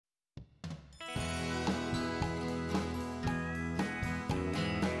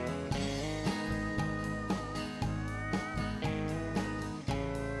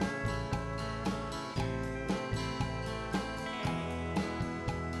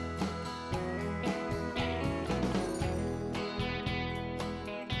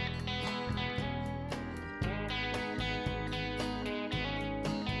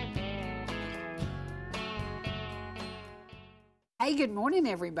Hey, good morning,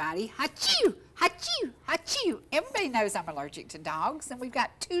 everybody. Achoo, achoo, achoo. Everybody knows I'm allergic to dogs, and we've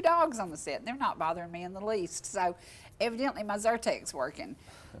got 2 dogs on the set, and they're not bothering me in the least. So evidently my Zyrtec's working.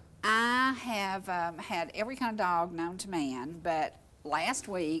 I have had every kind of dog known to man, but last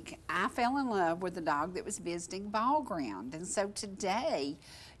week I fell in love with a dog that was visiting Ball Ground. And so today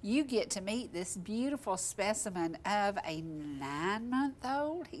you get to meet this beautiful specimen of a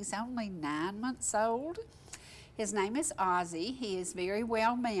 9-month-old. He's only 9 months old. His name is Ozzy. He is very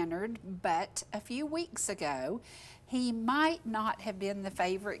well-mannered, but a few weeks ago, he might not have been the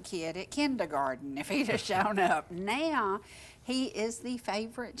favorite kid at kindergarten if he'd have shown up. Now, he is the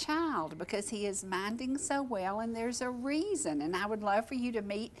favorite child because he is minding so well, and there's a reason. And I would love for you to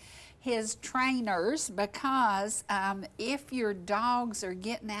meet his trainers because if your dogs are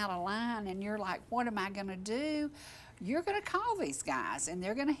getting out of line and you're like, what am I going to do? You're going to call these guys, and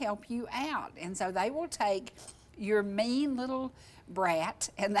they're going to help you out. And so they will take your mean little brat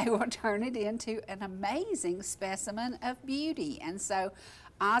and they will turn it into an amazing specimen of beauty. And so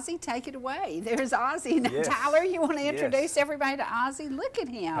Ozzy, take it away. There's Ozzy. Now, yes. Tyler, you want to introduce everybody to Ozzy? Look at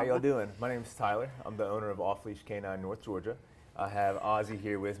him. How y'all doing? My name's Tyler. I'm the owner of Off Leash Canine North Georgia. I have Ozzy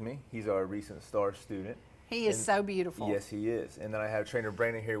here with me. He's our recent star student. He is so beautiful. Yes, he is. And then I have trainer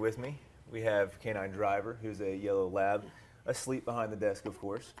Brannon here with me. We have Canine Driver, who's a yellow lab, asleep behind the desk, of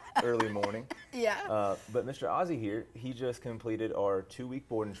course, early morning. Yeah. But Mr. Ozzy here, he just completed our 2-week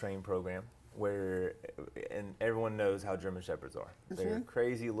board and train program where, and everyone knows how German Shepherds are. They're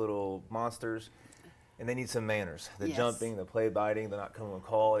crazy little monsters, and they need some manners. The jumping, the play biting, the not coming on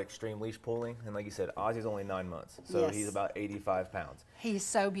call, extreme leash pulling. And like you said, Ozzy's only 9 months, so he's about 85 pounds. He's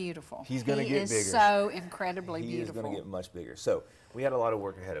so beautiful. He's going to get bigger. He is so incredibly beautiful. He's going to get much bigger. So we had a lot of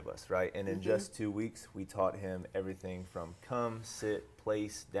work ahead of us, right? And in just 2 weeks, we taught him everything from come, sit,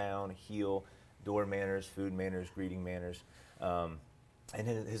 place, down, heel, door manners, food manners, greeting manners. And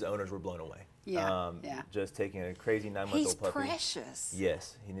his owners were blown away. Yeah, Just taking a crazy 9-month-old puppy. He's precious.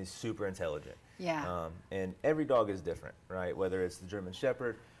 Yes, and he's super intelligent. Yeah. And every dog is different, right? Whether it's the German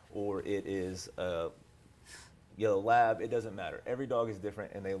Shepherd or it is a yellow lab, it doesn't matter. Every dog is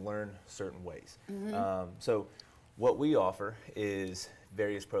different, and they learn certain ways. So what we offer is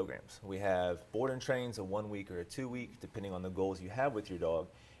various programs. We have board and trains, a 1-week or a 2-week, depending on the goals you have with your dog.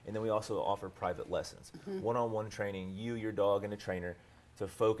 And then we also offer private lessons, one-on-one training, you, your dog, and a trainer to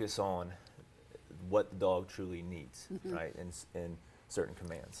focus on what the dog truly needs, right, and certain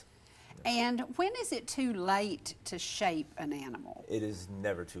commands. And when is it too late to shape an animal? It is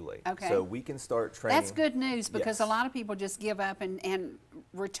never too late. Okay. So we can start training. That's good news because a lot of people just give up and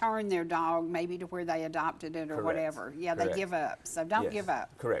return their dog maybe to where they adopted it or whatever. Yeah, they give up. So don't give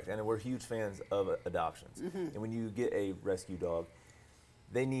up. Correct. And we're huge fans of adoptions. And when you get a rescue dog,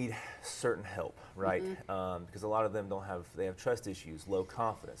 they need certain help, right? Because a lot of them they have trust issues, low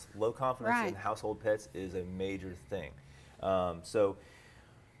confidence. Low confidence in household pets is a major thing. So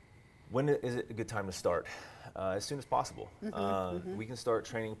when is it a good time to start? As soon as possible. We can start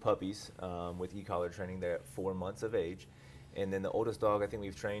training puppies with e-collar training. They're at 4 months of age. And then the oldest dog I think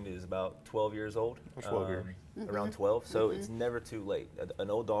we've trained is about 12 years old. 12 years. Around 12. So it's never too late. An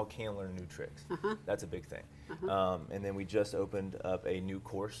old dog can learn new tricks. That's a big thing. And then we just opened up a new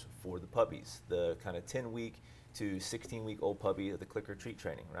course for the puppies, the kind of 10-week to 16-week-old puppy, the clicker treat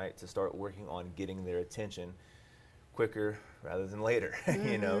training, right? To start working on getting their attention quicker rather than later,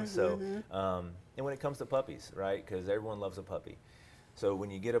 you know? So, and when it comes to puppies, right? Because everyone loves a puppy. So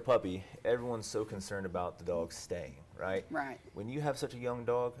when you get a puppy, everyone's so concerned about the dog staying, right? Right. When you have such a young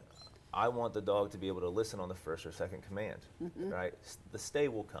dog, I want the dog to be able to listen on the first or second command, right? The stay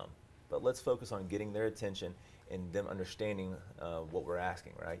will come, but let's focus on getting their attention and them understanding what we're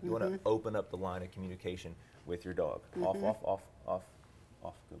asking, right? You want to open up the line of communication with your dog. Off, off, off, off,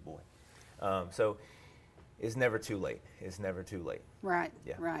 off, good boy. So it's never too late. It's never too late. Right,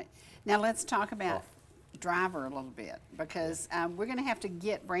 right. Now let's talk about Driver a little bit because we're going to have to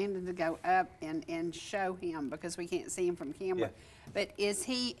get Brandon to go up and show him because we can't see him from camera. But is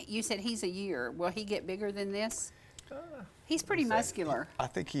he, you said he's a year. Will he get bigger than this? He's pretty muscular. I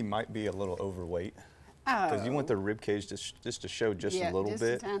think he might be a little overweight. Because you want the rib cage just to show just a little bit.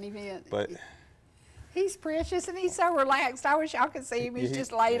 Just a tiny bit. But he's precious and he's so relaxed. I wish y'all could see him. He's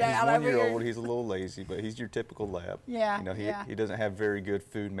just laid out over here. He's 1 year old. He's a little lazy, but he's your typical lab. Yeah. You know, he doesn't have very good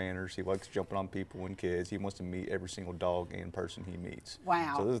food manners. He likes jumping on people and kids. He wants to meet every single dog and person he meets.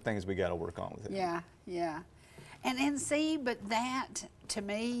 Wow. So those are things we got to work on with him. Yeah, yeah. And see, but that to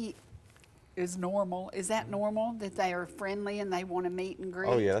me is normal. Is that normal that they are friendly and they want to meet and greet?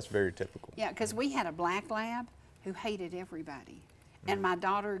 Oh yeah, that's very typical. Yeah, because we had a black lab who hated everybody, and my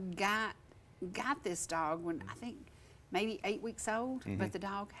daughter got this dog when I think maybe 8 weeks old, but the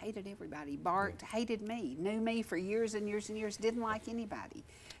dog hated everybody, barked, hated me, knew me for years and years and years, didn't like anybody.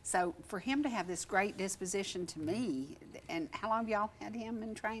 So for him to have this great disposition to me, and how long have y'all had him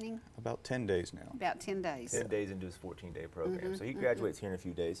in training? About 10 days now. About 10 days. 10 days into his 14-day program. So he graduates here in a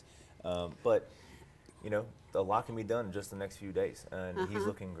few days. But, you know, a lot can be done in just the next few days. And he's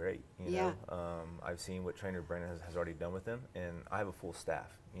looking great, you know. I've seen what trainer Brannon has already done with him, and I have a full staff,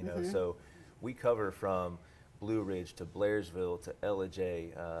 you know. So we cover from Blue Ridge to Blairsville to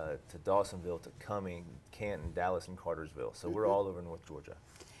Ellijay to Dawsonville to Cumming, Canton, Dallas, and Cartersville. So we're all over North Georgia.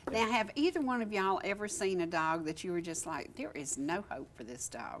 Now, have either one of y'all ever seen a dog that you were just like, there is no hope for this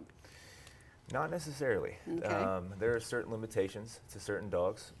dog? Not necessarily. Okay. There are certain limitations to certain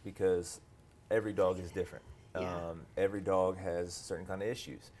dogs because every dog is different. Every dog has certain kind of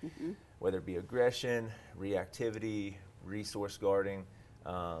issues, whether it be aggression, reactivity, resource guarding.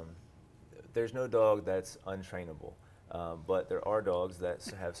 There's no dog that's untrainable, but there are dogs that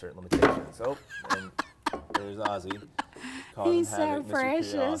have certain limitations. Oh, and there's Ozzy. He's so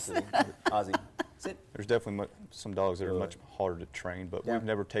precious. Ozzy, sit. There's definitely some dogs that are much harder to train, but we've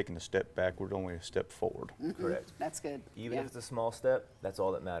never taken a step back. We're only a step forward. Correct. That's good. Even if it's a small step, that's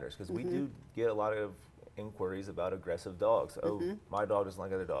all that matters, because we do get a lot of inquiries about aggressive dogs. Oh, my dog doesn't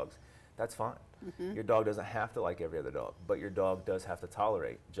like other dogs. That's fine. Your dog doesn't have to like every other dog, but your dog does have to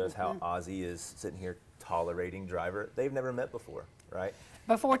tolerate, just how Ozzy is sitting here tolerating Driver. They've never met before, right?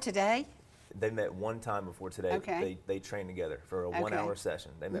 Before today? They met one time before today. Okay. They trained together for a 1 hour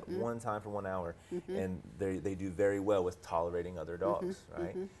session. They met one time for 1 hour, and they do very well with tolerating other dogs,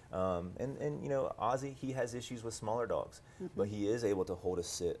 right? And you know, Ozzy, he has issues with smaller dogs, but he is able to hold a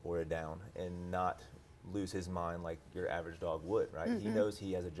sit or a down and not lose his mind like your average dog would, right? He knows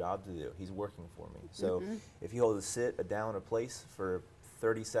he has a job to do. He's working for me. So if he holds a sit, a down, a place for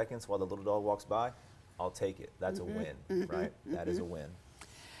 30 seconds while the little dog walks by, I'll take it. That's a win, right? That is a win.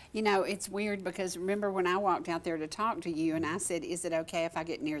 You know, it's weird because remember when I walked out there to talk to you and I said, is it okay if I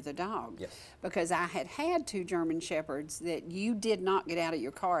get near the dog? Yes. Because I had 2 German Shepherds that you did not get out of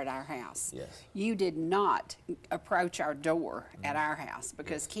your car at our house. Yes. You did not approach our door at our house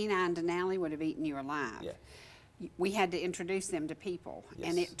because Kenai and Denali would have eaten you alive. Yeah. We had to introduce them to people,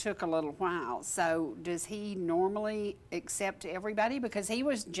 and Yes. it took a little while. So does he normally accept everybody? Because he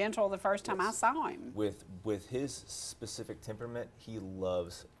was gentle the first time I saw him. With his specific temperament, he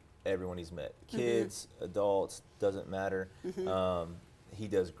loves everyone he's met. Kids, adults, doesn't matter. He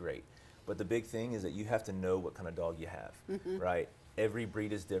does great. But the big thing is that you have to know what kind of dog you have, right? Every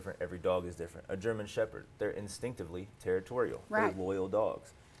breed is different. Every dog is different. A German Shepherd, they're instinctively territorial. Right. They're loyal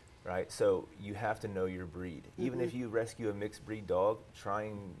dogs, right? So you have to know your breed. Even if you rescue a mixed breed dog, try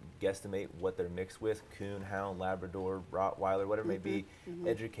and guesstimate what they're mixed with: Coon, Hound, Labrador, Rottweiler, whatever it may be.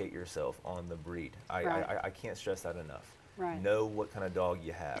 Educate yourself on the breed. I can't stress that enough. Right. Know what kind of dog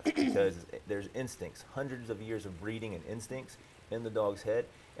you have, because there's instincts, hundreds of years of breeding and instincts in the dog's head,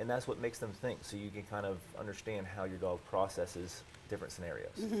 and that's what makes them think, so you can kind of understand how your dog processes different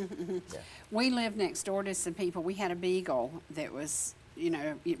scenarios. Yeah. We lived next door to some people. We had a beagle that was, you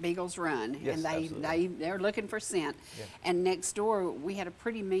know, beagles run, Yes, and absolutely. they're looking for scent. Yeah. And next door we had a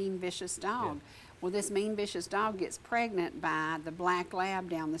pretty mean, vicious dog. Yeah. Well, this mean, vicious dog gets pregnant by the black lab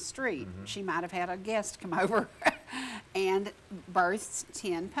down the street. She might have had a guest come over and births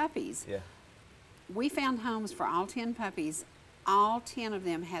 10 puppies. Yeah. We found homes for all 10 puppies. All 10 of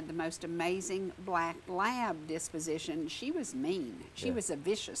them had the most amazing black lab disposition. She was mean. She Yeah. was a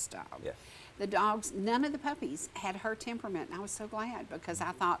vicious dog. Yeah. The dogs, none of the puppies had her temperament, and I was so glad because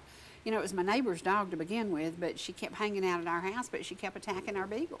I thought, you know, it was my neighbor's dog to begin with, but she kept hanging out at our house, but she kept attacking our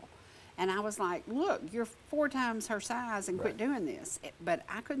beagle. And I was like, look, you're 4 times her size and quit doing this. But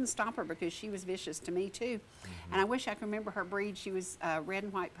I couldn't stop her because she was vicious to me too. And I wish I could remember her breed. She was red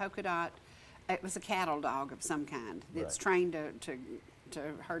and white polka dot. It was a cattle dog of some kind that's trained to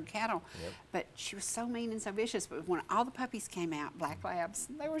herd cattle. But she was so mean and so vicious. But when all the puppies came out, black labs,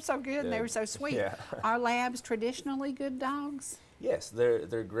 they were so good and they were so sweet. Yeah. Are labs traditionally good dogs? Yes,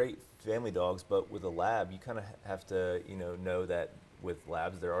 they're great family dogs, but with a lab, you kind of have to know that with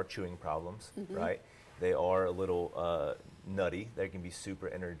labs there are chewing problems, right? They are a little nutty. They can be super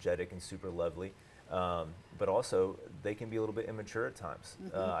energetic and super lovely, but also they can be a little bit immature at times.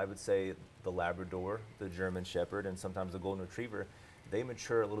 I would say the Labrador, the German Shepherd, and sometimes the Golden Retriever, they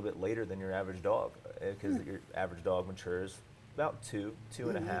mature a little bit later than your average dog, because your average dog matures about 2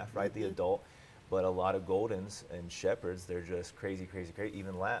 and a half, right? The adult. But a lot of Goldens and Shepherds, they're just crazy,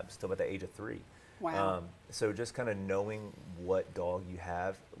 even Labs, till about the age of 3. Wow. So just kind of knowing what dog you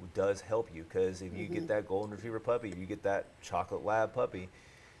have does help you, because if you get that Golden Retriever puppy, you get that chocolate Lab puppy,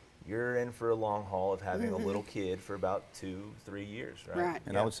 you're in for a long haul of having a little kid for about 2-3 years, right? Right.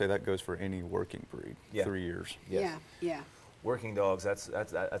 And I would say that goes for any working breed, Yeah. 3 years. Yes. Yeah. Working dogs, that's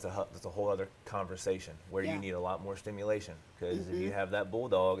a whole other conversation where Yeah. you need a lot more stimulation, because if you have that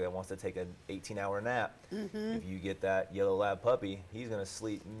bulldog that wants to take an 18-hour nap, if you get that yellow lab puppy, he's going to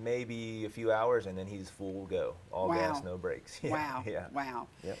sleep maybe a few hours and then he's full go, all gas, no brakes. Yeah. Wow. Yeah. Wow.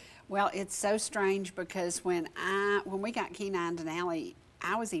 Yep. Well, it's so strange because when we got Kenai and Denali,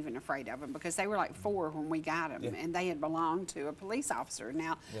 I was even afraid of them because they were like 4 when we got them, Yeah. and they had belonged to a police officer.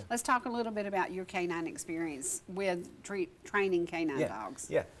 Now, Yeah. let's talk a little bit about your canine experience with training canine dogs.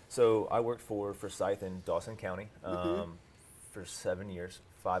 Yeah. So I worked for Forsyth in Dawson County for 7 years.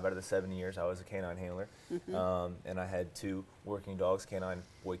 5 out of the 7 years I was a canine handler, and I had 2 working dogs, canine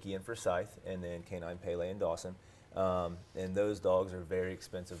Boyke in Forsyth, and then canine Pele in Dawson. And those dogs are very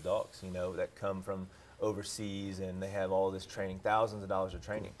expensive dogs, you know, that come from overseas, and they have all this training, thousands of dollars of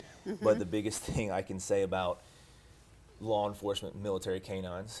training. But the biggest thing I can say about law enforcement military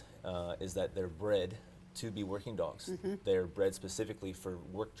canines is that they're bred to be working dogs. They're bred specifically for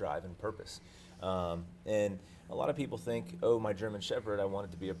work drive and purpose. And a lot of people think, oh, my German Shepherd, I want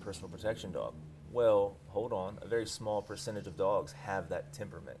it to be a personal protection dog. Well, hold on, a very small percentage of dogs have that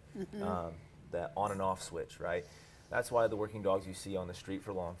temperament, that on and off switch, right? That's why the working dogs you see on the street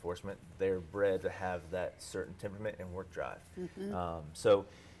for law enforcement, they're bred to have that certain temperament and work drive. So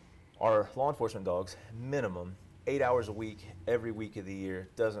our law enforcement dogs, minimum 8 hours a week, every week of the year,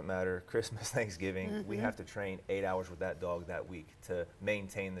 doesn't matter, Christmas, Thanksgiving, we have to train 8 hours with that dog that week to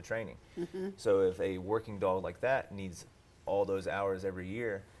maintain the training. So if a working dog like that needs all those hours every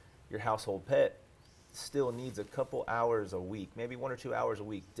year, your household pet still needs a couple hours a week, maybe 1 or 2 hours a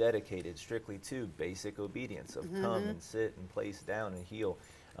week dedicated strictly to basic obedience of come and sit and place down and heel.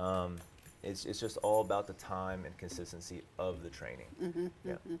 It's just all about the time and consistency of the training.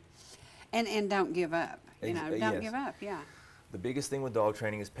 Yeah. And don't give up. You know, don't Yes. give up. Yeah. The biggest thing with dog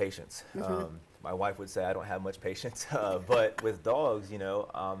training is patience. My wife would say I don't have much patience, but with dogs, you know,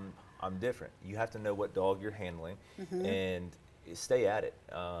 I'm different. You have to know what dog you're handling and stay at it.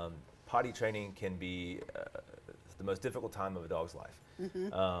 Potty training can be the most difficult time of a dog's life.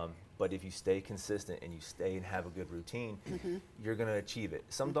 But if you stay consistent and you stay and have a good routine, you're going to achieve it.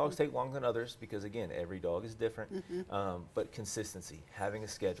 Some dogs take longer than others because, again, every dog is different. But consistency, having a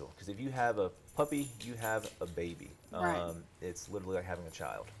schedule. Because if you have a puppy, you have a baby. Right. It's literally like having a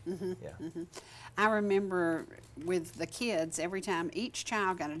child. Yeah. I remember with the kids, every time each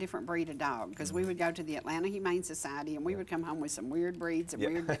child got a different breed of dog, because we would go to the Atlanta Humane Society and we would come home with some weird breeds and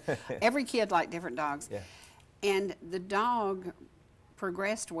weird. Every kid liked different dogs. Yeah. And the dog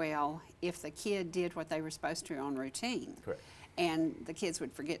progressed well if the kid did what they were supposed to on routine. Correct. And the kids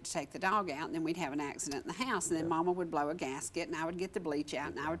would forget to take the dog out, and then we'd have an accident in the house, and then Mama would blow a gasket, and I would get the bleach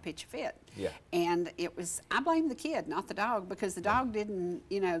out, and I would pitch a fit. Yeah. And it was, I blame the kid, not the dog, because the dog didn't,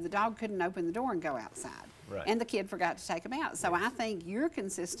 you know, the dog couldn't open the door and go outside. Right. And the kid forgot to take him out. So I think your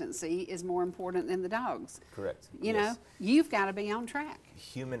consistency is more important than the dog's. Correct. You Yes. know, you've got to be on track.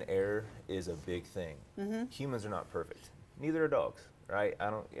 Human error is a big thing. Humans are not perfect. Neither are dogs, right?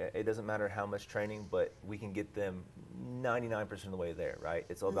 It doesn't matter how much training, but we can get them 99% of the way there, right?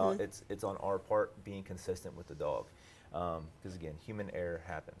 It's all about, it's on our part being consistent with the dog. Because again, human error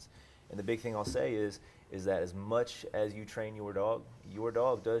happens. And the big thing I'll say is that as much as you train your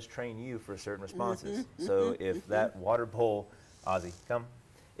dog does train you for certain responses. So if that water bowl, Ozzy, come.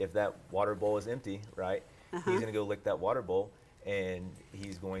 If that water bowl is empty, right, he's going to go lick that water bowl, and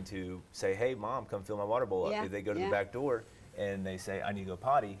he's going to say, hey, Mom, come fill my water bowl up. Yeah, If they go to the back door and they say, I need to go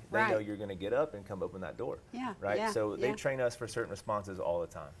potty, they know Right. you're going to get up and come open that door. Yeah, Right? yeah, So they yeah. train us for certain responses all the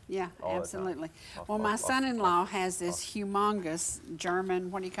time. Yeah, All the time. absolutely. Off, Well, off, my off, son-in-law off, has this humongous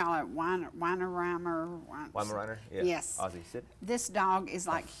German, what do you call it, Weimarer? Weimaraner? Yeah. Yes. Ozzy, sit. This dog is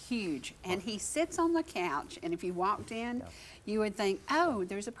like huge, and he sits on the couch, and if you walked in, you would think, oh,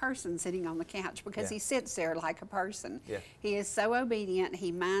 there's a person sitting on the couch, because Yeah. he sits there like a person. Yeah. He is so obedient,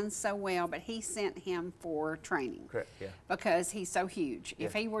 he minds so well, but he sent him for training. Correct, yeah. Because he's so huge.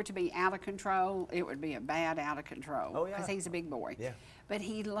 If Yeah. he were to be out of control, it would be a bad out of control. Oh, yeah. Because he's a big boy. Yeah. But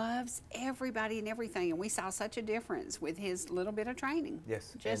he loves everybody and everything, and we saw such a difference with his little bit of training.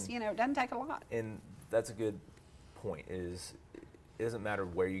 Yes, Just, and- you know, it doesn't take a lot. And that's a good point, is it doesn't matter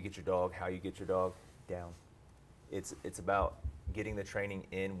where you get your dog, how you get your dog, down. It's about getting the training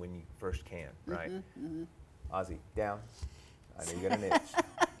in when you first can, right? Ozzy, down. I know you got an itch.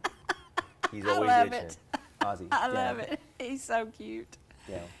 He's I always love itching. it. Ozzy, I down. love it. He's so cute.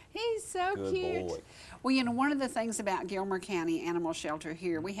 Yeah. He's so Good cute. boy. Well, you know, one of the things about Gilmer County Animal Shelter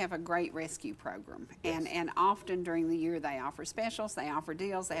here, we have a great rescue program. Yes. And often during the year they offer specials, they offer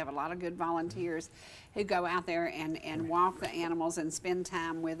deals. They have a lot of good volunteers who go out there and walk the animals and spend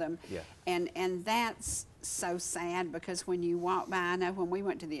time with them. Yeah. And that's so sad, because when you walk by, I know when we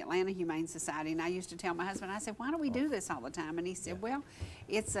went to the Atlanta Humane Society, and I used to tell my husband, I said, why do we do this all the time? And he said, well,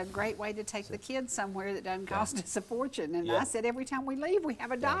 it's a great way to take the kids somewhere that doesn't cost us a fortune. And I said, every time we leave, we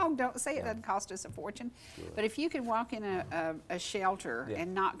have a dog. Don't say it doesn't cost us a fortune. Good. But if you could walk in a shelter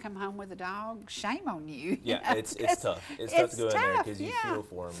and not come home with a dog, shame on you. Yeah, you know, it's tough. It's tough to go in there because you feel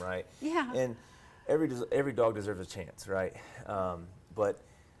for them, right? Yeah. And every dog deserves a chance, right? But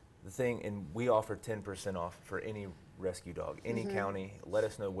the thing, and we offer 10% off for any rescue dog. Any county, let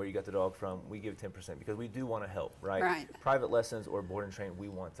us know where you got the dog from. We give 10% because we do want to help, right? Right. Private lessons or board and train, we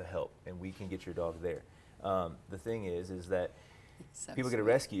want to help, and we can get your dog there. The thing is that So people get a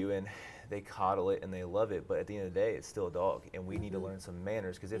sweet. rescue and they coddle it and they love it, but at the end of the day, it's still a dog, and we need to learn some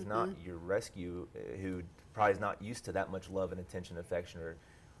manners, because if not, your rescue, who probably is not used to that much love and attention, affection, or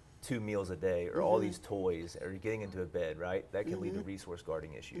 2 meals a day, or all these toys, or getting into a bed, right? That can lead to resource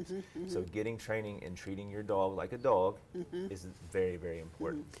guarding issues. So getting training and treating your dog like a dog is very, very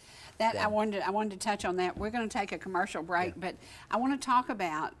important. That I wanted to touch on that. We're going to take a commercial break, but I want to talk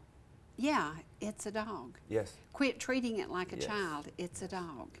about, it's a dog. Yes. Quit treating it like a Yes. child. It's a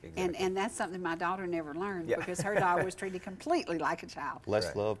dog. Exactly. And that's something my daughter never learned, Yeah. because her dog was treated completely like a child. Less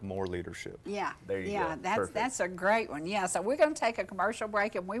Right. love, more leadership. Yeah, There you yeah, go. that's Perfect. a great one. Yeah, so we're going to take a commercial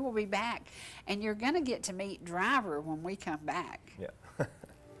break, and we will be back. And you're going to get to meet Driver when we come back. Yeah.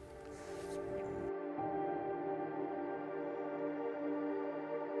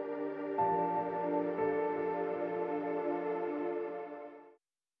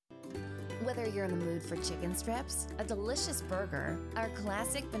 Whether you're in the mood for chicken strips, a delicious burger, our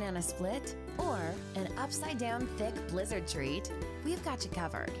classic banana split, or an upside-down thick blizzard treat, we've got you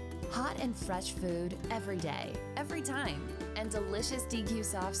covered. Hot and fresh food every day, every time, and delicious DQ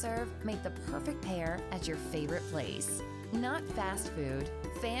soft serve make the perfect pair at your favorite place. Not fast food,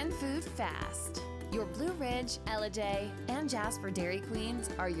 fan food fast. Your Blue Ridge, Ellijay, and Jasper Dairy Queens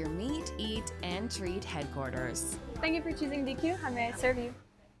are your meet, eat, and treat headquarters. Thank you for choosing DQ. How may I serve you?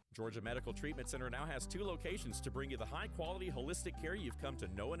 Georgia Medical Treatment Center now has 2 locations to bring you the high-quality holistic care you've come to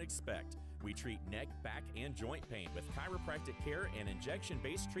know and expect. We treat neck, back, and joint pain with chiropractic care and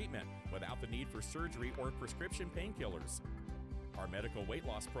injection-based treatment without the need for surgery or prescription painkillers. Our medical weight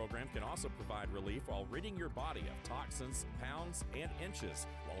loss program can also provide relief while ridding your body of toxins, pounds, and inches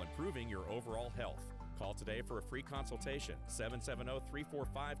while improving your overall health. Call today for a free consultation,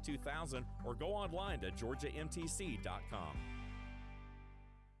 770-345-2000, or go online to georgiamtc.com.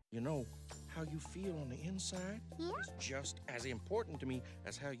 You know, how you feel on the inside is just as important to me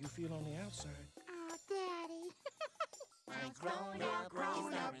as how you feel on the outside. Oh, Daddy. I'm grown up,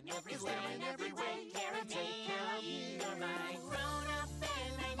 is there in every way, care and take care of you. You're my grown up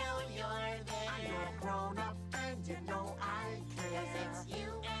and I know you're there. I'm your grown up and you know I care. 'Cause it's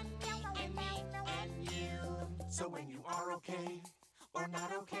you and me and me and you. So when you are okay or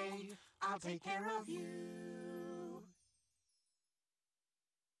not okay, I'll take care of you.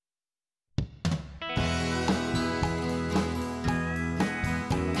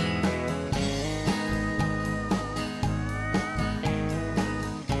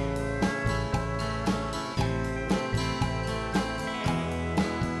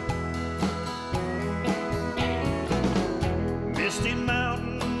 Misty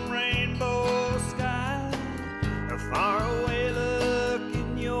mountain, rainbow sky, a faraway look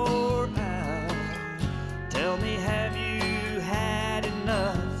in your eye. Tell me, have you had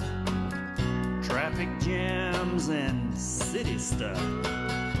enough? Traffic jams and city stuff.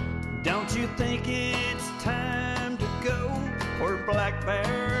 Don't you think it's time to go where black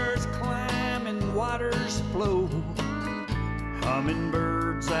bears climb and waters flow?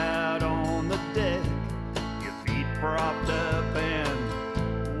 Hummingbirds out on the deck, your feet propped up,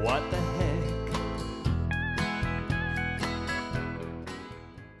 and what the heck?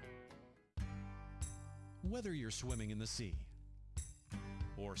 Whether you're swimming in the sea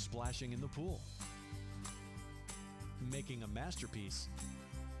or splashing in the pool, making a masterpiece,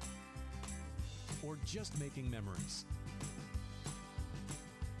 or just making memories,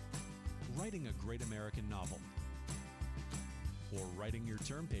 writing a great American novel, or writing your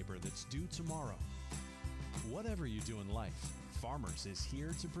term paper that's due tomorrow. Whatever you do in life, Farmers is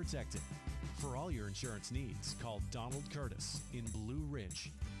here to protect it. For all your insurance needs, call Donald Curtis in Blue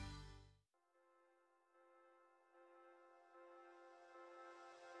Ridge.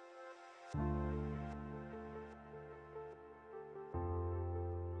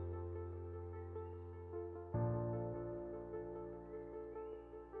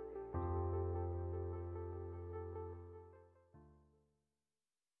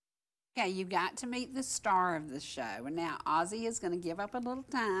 Okay, you got to meet the star of the show. And now Ozzy is going to give up a little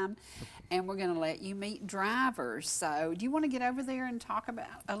time and we're going to let you meet Driver. So do you want to get over there and talk about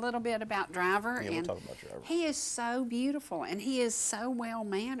a little bit about Driver? Yeah, we'll talk about Driver. He is so beautiful and he is so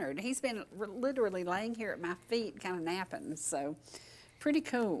well-mannered. He's been literally laying here at my feet kind of napping. So pretty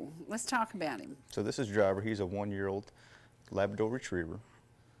cool. Let's talk about him. So this is Driver. He's a 1-year-old Labrador Retriever.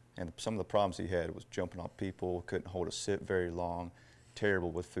 And some of the problems he had was jumping on people, couldn't hold a sit very long,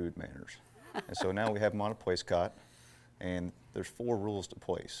 terrible with food manners. And so now we have him on a place cot, and there's 4 rules to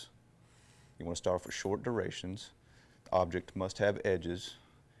place. You want to start off with short durations. The object must have edges,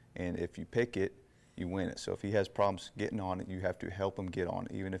 and if you pick it, you win it. So if he has problems getting on it, you have to help him get on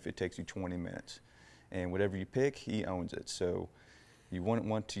it, even if it takes you 20 minutes. And whatever you pick, he owns it. So you wouldn't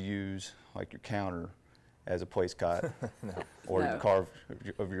want to use like your counter as a place cot or the carve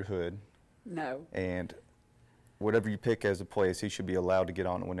of your hood. No. And whatever you pick as a place, he should be allowed to get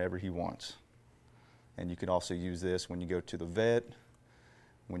on it whenever he wants. And you can also use this when you go to the vet,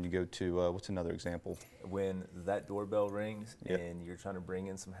 when you go to, what's another example? When that doorbell rings and you're trying to bring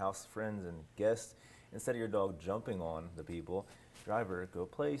in some house friends and guests, instead of your dog jumping on the people, Driver, go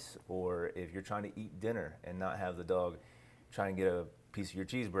place. Or if you're trying to eat dinner and not have the dog trying to get a piece of your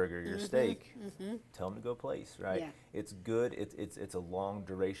cheeseburger, your steak, tell them to go place, right? Yeah. It's good. It's a long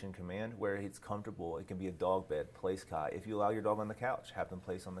duration command where it's comfortable. It can be a dog bed, place cot. If you allow your dog on the couch, have them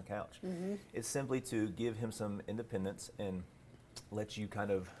place on the couch. It's simply to give him some independence and let you kind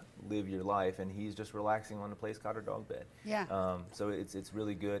of live your life, and he's just relaxing on the place cot or dog bed. Yeah. So it's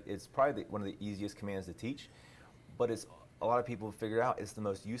really good. It's probably one of the easiest commands to teach, but it's a lot of people figure out it's the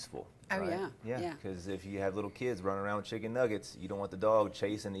most useful. Oh, right? Yeah, because if you have little kids running around with chicken nuggets, you don't want the dog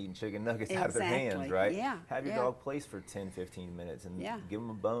chasing, eating chicken nuggets out of their hands, right? Yeah. Have your dog place for 10, 15 minutes and give them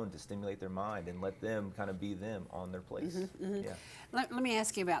a bone to stimulate their mind and let them kind of be them on their place. Yeah. Let me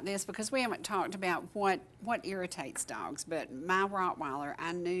ask you about this, because we haven't talked about what irritates dogs, but my Rottweiler,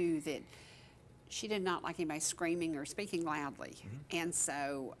 I knew that she did not like anybody screaming or speaking loudly. And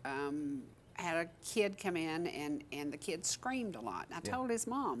so had a kid come in and the kid screamed a lot. And I told his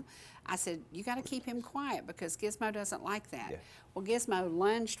mom, I said, you got to keep him quiet because Gizmo doesn't like that. Well, Gizmo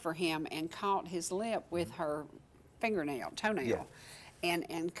lunged for him and caught his lip with her toenail,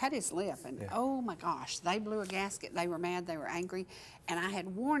 and cut his lip. And oh my gosh, they blew a gasket. They were mad, they were angry. And I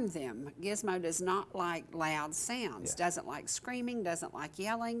had warned them, Gizmo does not like loud sounds, doesn't like screaming, doesn't like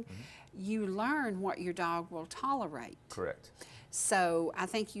yelling. You learn what your dog will tolerate. Correct. So I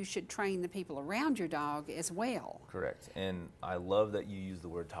think you should train the people around your dog as well. Correct. And I love that you use the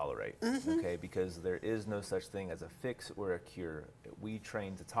word tolerate, okay, because there is no such thing as a fix or a cure. We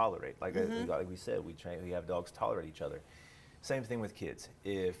train to tolerate. Like we said, we have dogs tolerate each other. Same thing with kids.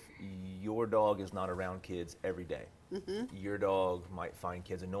 If your dog is not around kids every day, your dog might find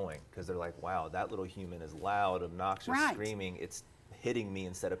kids annoying because they're like, wow, that little human is loud, obnoxious, screaming. It's hitting me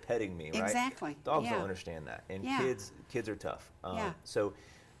instead of petting me, right? Exactly. Dogs don't understand that, and kids are tough. So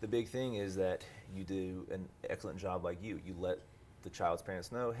the big thing is that you do an excellent job like you. You let the child's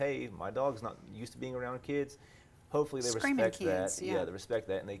parents know, hey, my dog's not used to being around kids. Hopefully they respect that. Yeah, they respect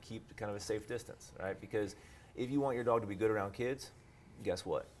that, and they keep kind of a safe distance, right? Because if you want your dog to be good around kids, guess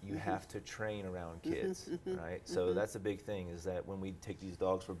what? You have to train around kids, right? So that's the big thing, is that when we take these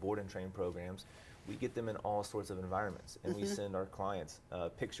dogs for board and train programs, we get them in all sorts of environments, and we send our clients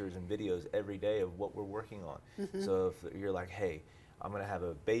pictures and videos every day of what we're working on. So if you're like, hey, I'm going to have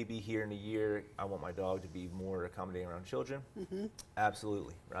a baby here in a year, I want my dog to be more accommodating around children,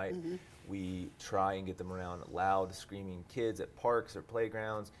 absolutely, right? We try and get them around loud, screaming kids at parks or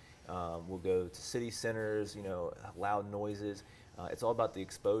playgrounds. We'll go to city centers, you know, loud noises. It's all about the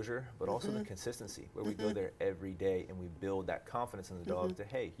exposure, but also the consistency, where we go there every day and we build that confidence in the dog to,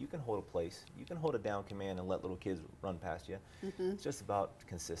 hey, you can hold a place, you can hold a down command and let little kids run past you. It's just about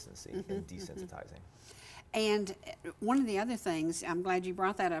consistency and desensitizing. And one of the other things, I'm glad you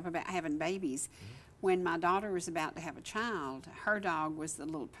brought that up about having babies. When my daughter was about to have a child, her dog was the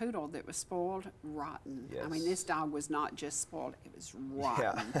little poodle that was spoiled rotten. I mean, this dog was not just spoiled, it was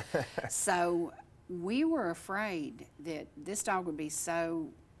rotten. So we were afraid that this dog would be so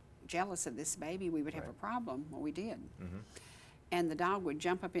jealous of this baby, we would have a problem. Well, we did. And the dog would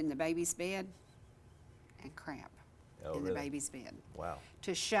jump up in the baby's bed and crap in the baby's bed. Wow.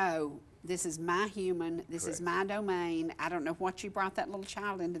 To show, this is my human, this is my domain, I don't know what you brought that little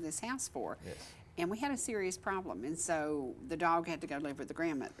child into this house for. And we had a serious problem, and so the dog had to go live with the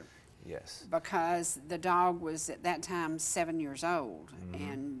grandmother. Because the dog was at that time 7 years old,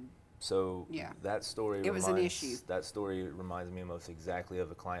 and so that story it was an issue. That story reminds me most exactly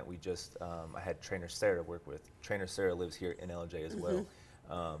of a client we just, I had trainer Sarah work with. Trainer Sarah lives here in Ellijay as well.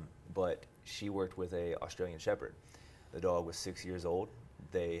 But she worked with a Australian Shepherd. The dog was 6 years old.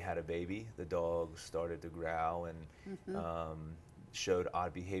 They had a baby. The dog started to growl and showed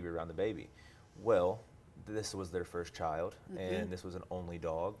odd behavior around the baby. Well, this was their first child, and this was an only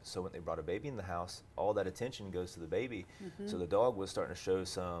dog. So when they brought a baby in the house, all that attention goes to the baby. So the dog was starting to show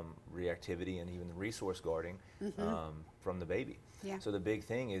some reactivity and even resource guarding from the baby. Yeah. So the big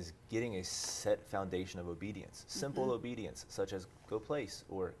thing is getting a set foundation of obedience, simple obedience, such as go place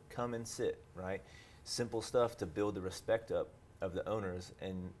or come and sit, right? Simple stuff to build the respect up of the owners,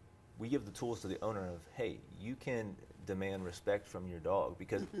 and we give the tools to the owner of, hey, you can demand respect from your dog,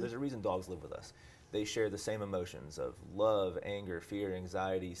 because there's a reason dogs live with us. They share the same emotions of love, anger, fear,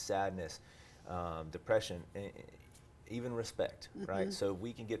 anxiety, sadness, depression, and even respect, right? So if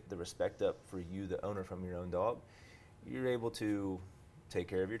we can get the respect up for you, the owner, from your own dog, you're able to take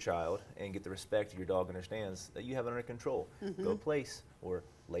care of your child and get the respect your dog understands that you have it under control. Go place or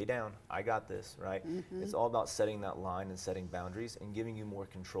lay down, I got this, right? It's all about setting that line and setting boundaries and giving you more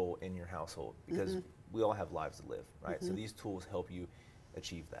control in your household, because we all have lives to live, right? So these tools help you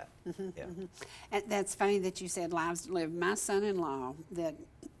achieve that. Yeah. And that's funny that you said lives to live. My son-in-law, that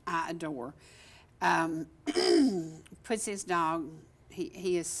I adore, puts his dog,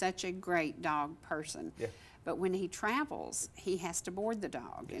 he is such a great dog person. Yeah. But when he travels, he has to board the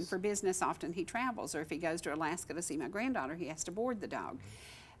dog. Yes. And for business, often he travels. Or if he goes to Alaska to see my granddaughter, he has to board the dog.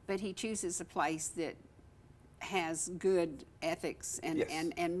 But he chooses a place that has good ethics and,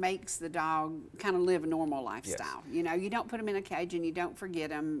 Yes. and makes the dog kind of live a normal lifestyle. You know, you don't put him in a cage and you don't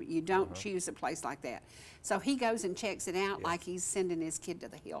forget him. You don't choose a place like that. So he goes and checks it out like he's sending his kid to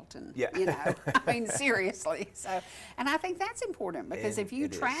the Hilton. Yeah. You know, I mean, seriously. So, and I think that's important, because And if you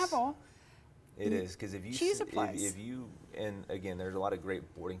it is. travel, It is, because if you choose a place. If you, and again, there's a lot of great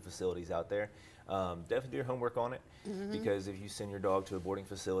boarding facilities out there. Definitely do your homework on it, because if you send your dog to a boarding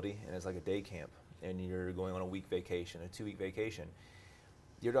facility and it's like a day camp, and you're going on a week vacation, a 2-week vacation,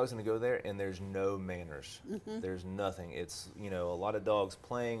 your dog's going to go there and there's no manners. There's nothing. It's, you know, a lot of dogs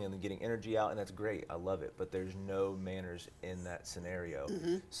playing and getting energy out, and that's great. I love it. But there's no manners in that scenario.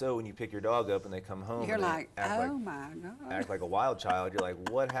 So when you pick your dog up and they come home, you're and they like, act oh my God. act like a wild child, you're like,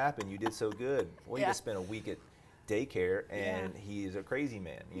 what happened? You did so good. Well, you Yeah. just spent a week at daycare, and he's a crazy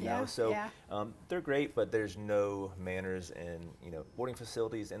man, you know? So they're great, but there's no manners in, you know, boarding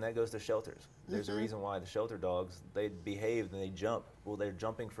facilities, and that goes to shelters. There's a reason why the shelter dogs, they behave and they jump. Well, they're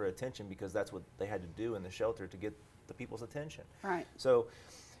jumping for attention because that's what they had to do in the shelter to get the people's attention. Right. So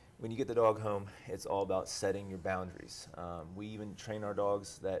when you get the dog home, it's all about setting your boundaries. We even train our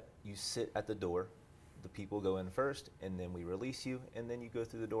dogs that you sit at the door, the people go in first, and then we release you, and then you go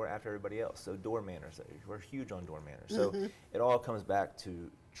through the door after everybody else. So door manners, we're huge on door manners. So it all comes back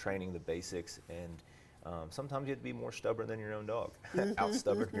to training the basics, and sometimes you have to be more stubborn than your own dog, out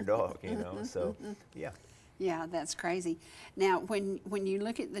stubborn your dog, you know. So yeah. Yeah, that's crazy. Now, when you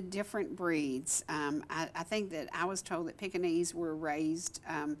look at the different breeds, I think that I was told that Pekingese were raised,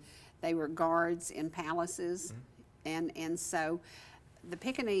 they were guards in palaces, and so the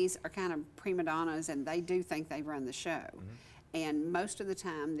Pekingese are kind of prima donnas, and they do think they run the show. And most of the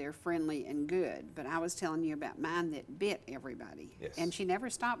time, they're friendly and good. But I was telling you about mine that bit everybody. Yes. And she never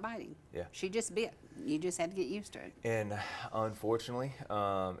stopped biting. Yeah. She just bit. You just had to get used to it. And unfortunately,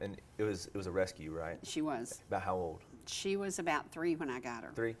 and it was a rescue, right? She was. About how old? She was about 3 when I got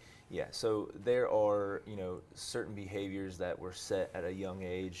her. 3? Yeah, so there are, you know, certain behaviors that were set at a young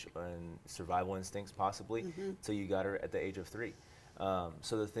age, and survival instincts possibly, till you got her at the age of 3.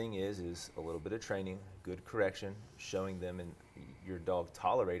 So the thing is a little bit of training, good correction, showing them and your dog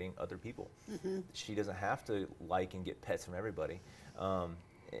tolerating other people. She doesn't have to like and get pets from everybody.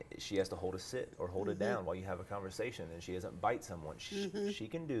 She has to hold a sit or hold it down while you have a conversation, and she doesn't bite someone. She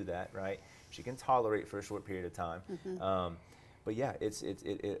can do that, right? She can tolerate for a short period of time. But yeah,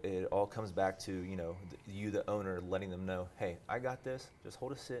 it all comes back to, you know, you, the owner, letting them know, hey, I got this. Just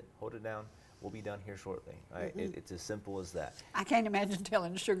hold a sit, hold it down. We'll be done here shortly. Right? It's as simple as that. I can't imagine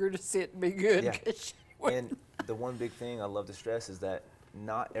telling Sugar to sit and be good. Yeah. 'Cause she And the one big thing I love to stress is that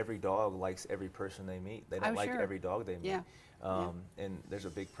not every dog likes every person they meet. They don't like every dog they meet. And there's a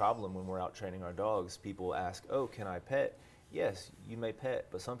big problem when we're out training our dogs. People ask, oh, can I pet? Yes, you may pet,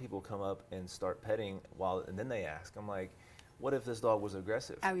 but some people come up and start petting and then they ask. I'm like, what if this dog was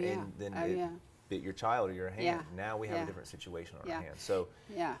aggressive? Oh, yeah. And then Oh, it yeah. bit your child or your hand. Yeah. Now we have Yeah. a different situation on Yeah. our hands. So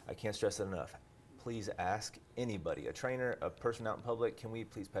Yeah. I can't stress it enough. Please ask anybody, a trainer, a person out in public, can we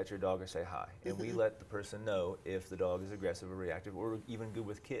please pet your dog or say hi? And we let the person know if the dog is aggressive or reactive, or even good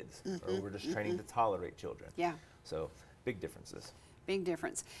with kids, or we're just training to tolerate children. Yeah. So big differences. Big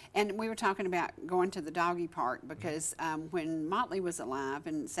difference. And we were talking about going to the doggy park because when Motley was alive,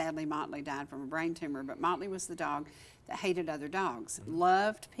 and sadly Motley died from a brain tumor, but Motley was the dog that hated other dogs.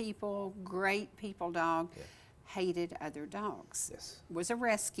 Loved people, great people dog, hated other dogs. Yes. Was a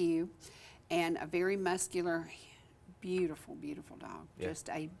rescue and a very muscular, beautiful, beautiful dog. Just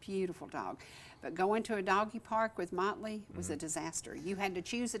a beautiful dog. But going to a doggy park with Motley was a disaster. You had to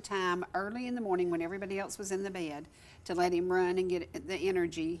choose a time early in the morning when everybody else was in the bed to let him run and get the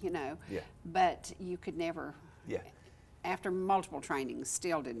energy, you know. Yeah. But you could never, Yeah. after multiple trainings,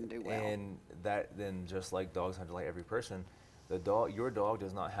 still didn't do well. And that then, just like dogs have to like every person, your dog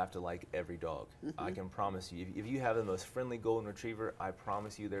does not have to like every dog. I can promise you, if you have the most friendly golden retriever, I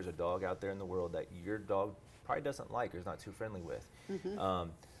promise you there's a dog out there in the world that your dog probably doesn't like or is not too friendly with.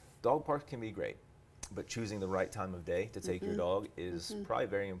 Dog parks can be great, but choosing the right time of day to take your dog is probably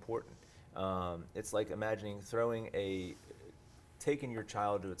very important. It's like imagining taking your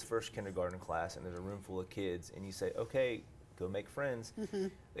child to its first kindergarten class and there's a room full of kids and you say, okay, go make friends.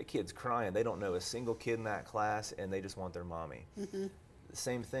 That kid's crying. They don't know a single kid in that class and they just want their mommy. The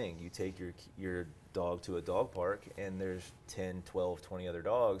same thing, you take your dog to a dog park and there's 10, 12, 20 other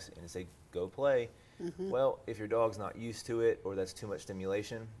dogs and you say, go play. Well, if your dog's not used to it or that's too much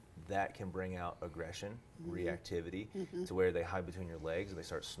stimulation, that can bring out aggression, reactivity, to where they hide between your legs and they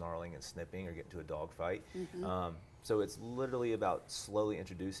start snarling and snipping or get into a dog fight. So it's literally about slowly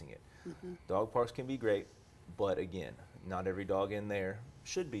introducing it. Dog parks can be great, but again, not every dog in there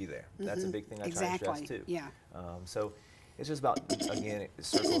should be there. That's a big thing I try to stress too. Yeah. So it's just about, again, it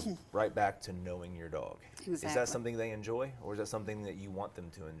circles right back to knowing your dog. Is that something they enjoy, or is that something that you want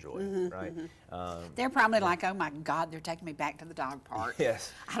them to enjoy, right? They're probably like, oh my God, they're taking me back to the dog park.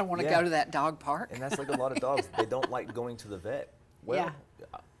 Yes. I don't want to go to that dog park. And that's like a lot of dogs. They don't like going to the vet. Well,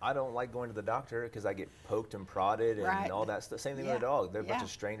 I don't like going to the doctor because I get poked and prodded and all that stuff. Same thing with a dog. They're a bunch of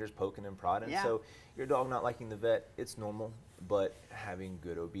strangers poking and prodding. So your dog not liking the vet, it's normal, but having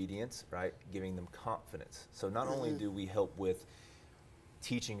good obedience, right? Giving them confidence. So not only do we help with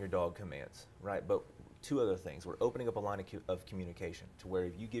teaching your dog commands, right? But two other things. We're opening up a line of communication to where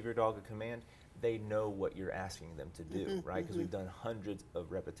if you give your dog a command, they know what you're asking them to do, right? Because we've done hundreds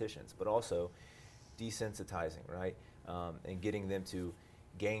of repetitions, but also desensitizing, right? And getting them to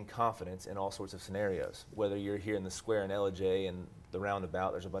gain confidence in all sorts of scenarios. Whether you're here in the square in Ellijay and the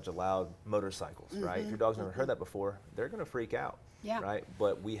roundabout, there's a bunch of loud motorcycles, right? If your dog's never heard that before, they're going to freak out, right?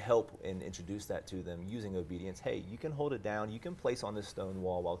 But we help and introduce that to them using obedience. Hey, you can hold it down. You can place on this stone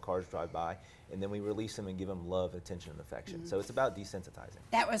wall while cars drive by, and then we release them and give them love, attention, and affection. So it's about desensitizing.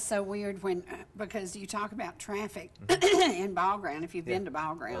 That was so weird when, because you talk about traffic in Ball Ground. If you've been to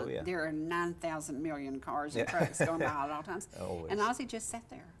Ball Ground, there are 9,000 million cars and trucks going by at all times. And Ozzy just sat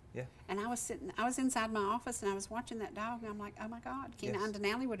there. And I was inside my office and I was watching that dog and I'm like, oh my God, Keenan and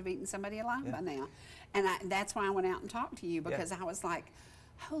Denali would have eaten somebody alive by now. And that's why I went out and talked to you, because I was like,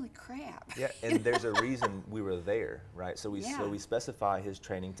 holy crap. Yeah, and there's a reason we were there, right? So we specify his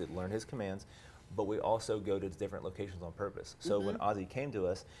training to learn his commands, but we also go to different locations on purpose. So when Ozzy came to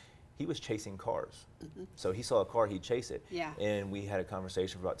us, he was chasing cars. So he saw a car, he'd chase it. And we had a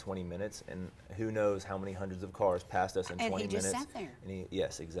conversation for about 20 minutes, and who knows how many hundreds of cars passed us in 20 minutes. And he just sat there. And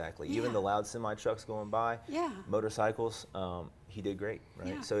yes, exactly. Even the loud semi-trucks going by, motorcycles, he did great,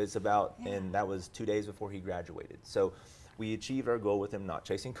 right? So it's about, and that was 2 days before he graduated. So we achieved our goal with him not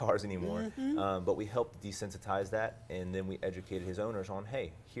chasing cars anymore, but we helped desensitize that, and then we educated his owners on,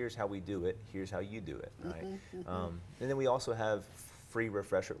 hey, here's how we do it, here's how you do it, right? And then we also have free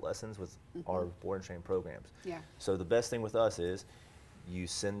refresher lessons with our board and train programs. So the best thing with us is you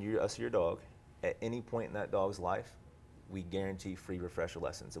send us your dog. At any point in that dog's life, we guarantee free refresher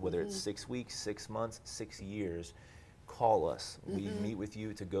lessons. Whether it's 6 weeks, 6 months, 6 years, call us. We meet with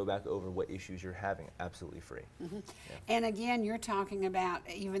you to go back over what issues you're having, absolutely free. And again, you're talking about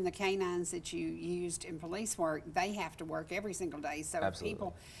even the canines that you used in police work, they have to work every single day. So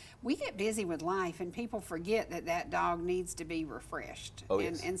people, we get busy with life and people forget that that dog needs to be refreshed.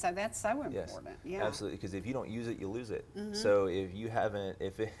 And so that's so important. Absolutely, because if you don't use it, you lose it. So if you haven't,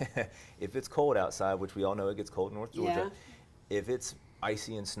 if it's cold outside, which we all know it gets cold in North Georgia, if it's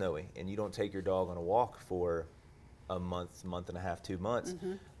icy and snowy and you don't take your dog on a walk for a month, month and a half, 2 months,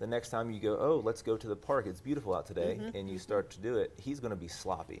 the next time you go, oh, let's go to the park, it's beautiful out today, and you start to do it, he's going to be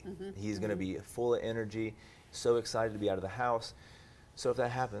sloppy. He's going to be full of energy, so excited to be out of the house. So if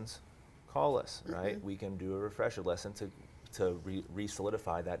that happens, call us, right? We can do a refresher lesson to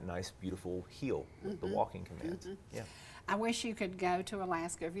re-solidify that nice, beautiful heel with the walking commands. I wish you could go to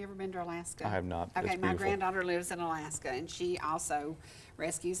Alaska. Have you ever been to Alaska? I have not. Okay, my granddaughter lives in Alaska, and she also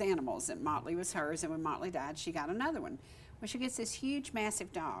rescues animals, and Motley was hers, and when Motley died, she got another one. Well, she gets this huge,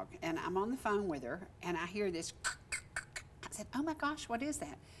 massive dog, and I'm on the phone with her, and I hear this. I said, "Oh my gosh, what is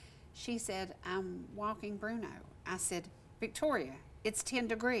that?" She said, "I'm walking Bruno." I said, "Victoria, it's 10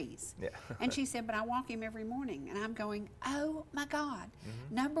 degrees." Yeah. And she said, "But I walk him every morning." And I'm going, "Oh my God.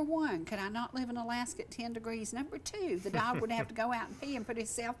 Number one, could I not live in Alaska at 10 degrees? Number two, the dog would have to go out and pee and put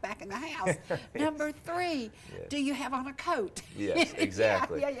himself back in the house. Number three, do you have on a coat?" Yes,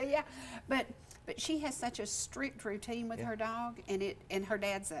 exactly. Yeah. But she has such a strict routine with her dog, and her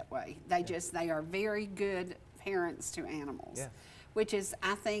dad's that way. They are very good parents to animals. Yeah. Which is,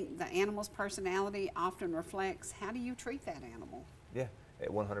 I think, the animal's personality often reflects how do you treat that animal. Yeah,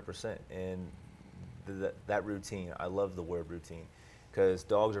 100%. And that routine, I love the word routine, because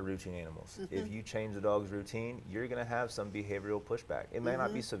dogs are routine animals. If you change the dog's routine, you're going to have some behavioral pushback. It may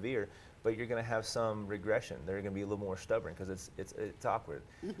not be severe, but you're going to have some regression. They're going to be a little more stubborn because it's awkward.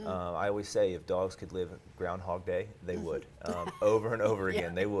 I always say if dogs could live Groundhog Day, they would. Over and over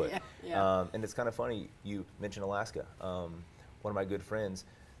again, they would. And it's kind of funny, you mentioned Alaska. One of my good friends,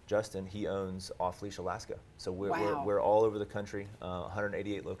 Justin, he owns Off Leash Alaska. So we're all over the country,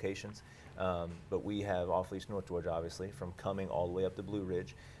 188 locations. But we have Off Leash North Georgia, obviously, from Cumming all the way up to Blue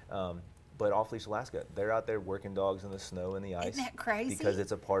Ridge. But Off Leash Alaska, they're out there working dogs in the snow and the ice. Isn't that crazy? Because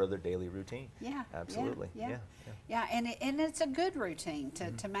it's a part of their daily routine. Yeah, Absolutely. Yeah, and it's a good routine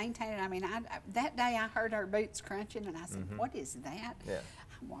to maintain it. I mean, that day I heard her boots crunching, and I said, "What is that?" Yeah.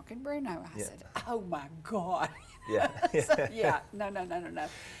 I'm walking Bruno. I said, "Oh my God." Yeah. No.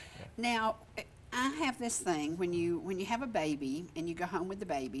 Now, I have this thing when you have a baby and you go home with the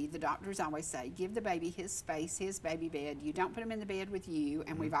baby, the doctors always say, give the baby his space, his baby bed. You don't put him in the bed with you,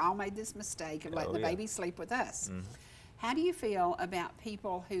 and we've all made this mistake of letting the baby sleep with us. How do you feel about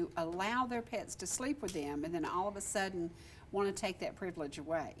people who allow their pets to sleep with them and then all of a sudden want to take that privilege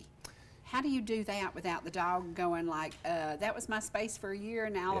away? How do you do that without the dog going like, that was my space for a year,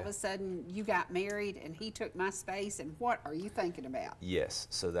 and now all of a sudden you got married and he took my space, and what are you thinking about? Yes,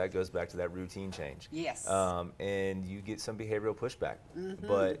 so that goes back to that routine change. Yes. And you get some behavioral pushback,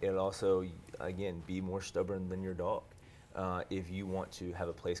 but it also, again, be more stubborn than your dog. If you want to have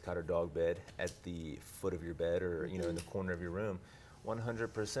a place cot or dog bed at the foot of your bed or in the corner of your room,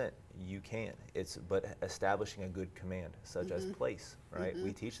 100% you can. But establishing a good command, such as place, right?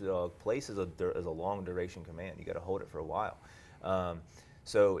 We teach the dog place is a long duration command. You got to hold it for a while.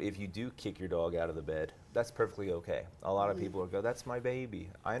 So if you do kick your dog out of the bed, that's perfectly okay. A lot of people will go, "That's my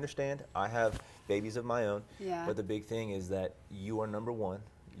baby." I understand. I have babies of my own. Yeah. But the big thing is that you are number one.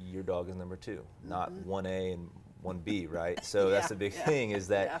 Your dog is number two, not 1A and 1B, right? So that's the big thing is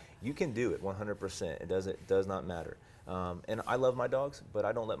that you can do it 100%. It does not matter. And I love my dogs, but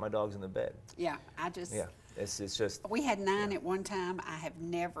I don't let my dogs in the bed. Yeah, it's just. We had 9 at one time. I have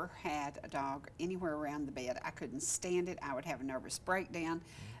never had a dog anywhere around the bed. I couldn't stand it. I would have a nervous breakdown.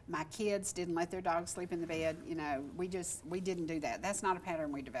 My kids didn't let their dogs sleep in the bed. We didn't do that. That's not a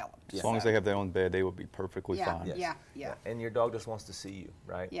pattern we developed. As long as they have their own bed, they will be perfectly fine. Yeah. And your dog just wants to see you,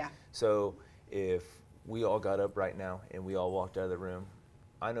 right? Yeah. So if we all got up right now and we all walked out of the room,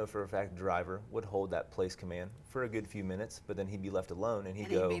 I know for a fact Driver would hold that place command for a good few minutes, but then he'd be left alone and he'd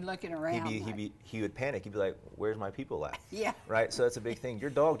be looking around. He would panic. He'd be like, "Where's my people at?" Yeah. Right. So that's a big thing.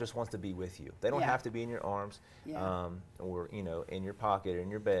 Your dog just wants to be with you. They don't have to be in your arms, or in your pocket or in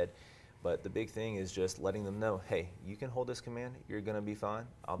your bed. But the big thing is just letting them know, hey, you can hold this command. You're gonna be fine.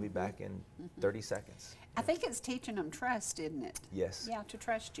 I'll be back in 30 seconds. I think it's teaching them trust, isn't it? Yes. Yeah, to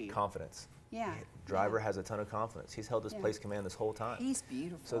trust you. Confidence. Yeah. Driver has a ton of confidence. He's held his place command this whole time. He's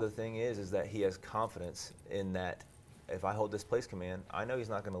beautiful. So the thing is that he has confidence in that if I hold this place command, I know he's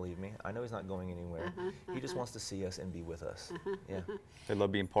not going to leave me. I know he's not going anywhere. He just wants to see us and be with us. Yeah. They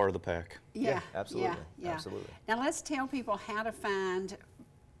love being part of the pack. Yeah. Absolutely. Yeah. Absolutely. Now let's tell people how to find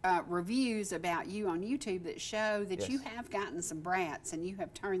reviews about you on YouTube that show that you have gotten some brats and you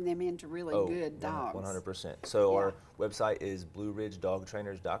have turned them into really good dogs. 100%. So our website is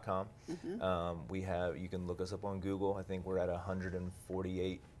blueridgedogtrainers.com. You can look us up on Google. I think we're at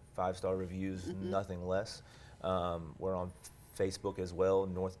 148 5-star reviews, nothing less. We're on Facebook as well,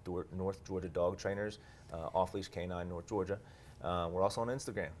 North Georgia Dog Trainers, Off Leash Canine North Georgia. We're also on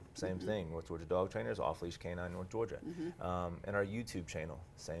Instagram, same thing, North Georgia Dog Trainers, Off Leash Canine North Georgia. And our YouTube channel,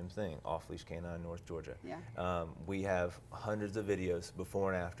 same thing, Off Leash Canine North Georgia. We have hundreds of videos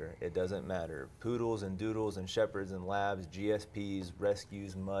before and after. It doesn't matter. Poodles and doodles and shepherds and labs, GSPs,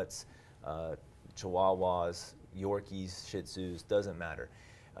 rescues, mutts, Chihuahuas, Yorkies, Shih Tzus, doesn't matter.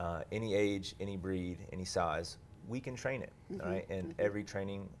 Any age, any breed, any size, we can train it, right? And every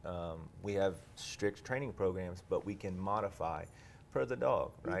training, we have strict training programs, but we can modify per the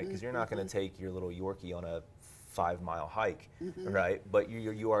dog, right? Because you're not going to take your little Yorkie on a 5-mile hike, right? But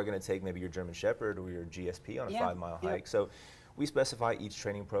you are going to take maybe your German Shepherd or your GSP on a 5-mile hike. So we specify each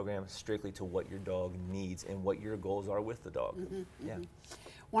training program strictly to what your dog needs and what your goals are with the dog.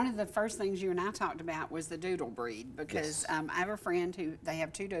 One of the first things you and I talked about was the doodle breed, because I have a friend who, they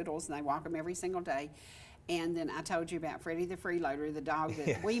have 2 doodles and they walk them every single day. And then I told you about Freddie the Freeloader, the dog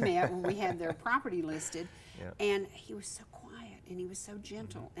that we met when we had their property listed. And he was so quiet and he was so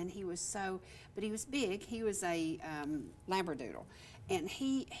gentle and he was so, but he was big. He was a Labradoodle. And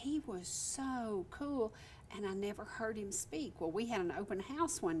he was so cool, and I never heard him speak. Well, we had an open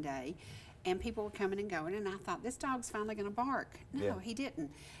house one day, and people were coming and going, and I thought, this dog's finally going to bark. No, he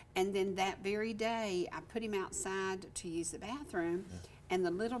didn't. And then that very day, I put him outside to use the bathroom, and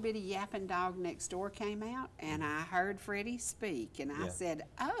the little bitty yapping dog next door came out, and I heard Freddie speak, and I said,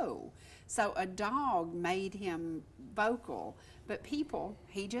 oh. So a dog made him vocal, but people,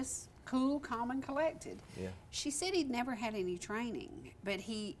 he just cool, calm, and collected. She said he'd never had any training, but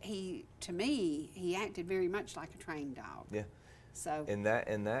he to me, he acted very much like a trained dog. So and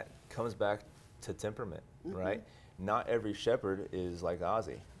that comes back to temperament, right? Not every shepherd is like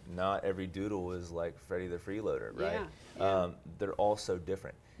Ozzy. Not every doodle is like Freddie the Freeloader, right? They're all so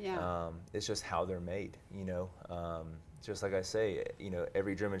different. It's just how they're made, you know. Just like I say, you know,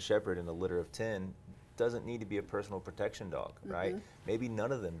 every German Shepherd in a litter of 10 doesn't need to be a personal protection dog, right? Maybe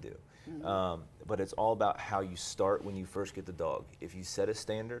none of them do. But it's all about how you start when you first get the dog. If you set a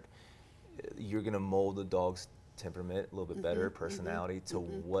standard, you're going to mold the dog's temperament a little bit better, personality to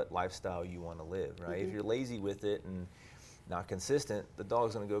what lifestyle you want to live, right? If you're lazy with it and not consistent, the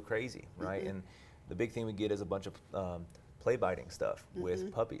dog's going to go crazy, right? And the big thing we get is a bunch of play biting stuff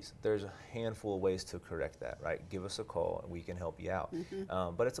with puppies. There's a handful of ways to correct that, right? Give us a call and we can help you out.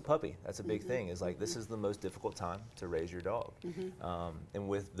 But it's a puppy. That's a big thing. Is like, this is the most difficult time to raise your dog. And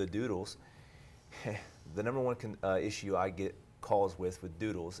with the doodles, the number one issue I get calls with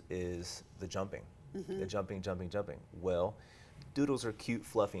doodles is the jumping. The jumping. Well, doodles are cute,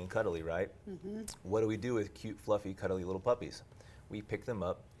 fluffy, and cuddly, right? What do we do with cute, fluffy, cuddly little puppies? We pick them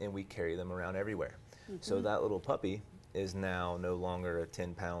up and we carry them around everywhere. So that little puppy is now no longer a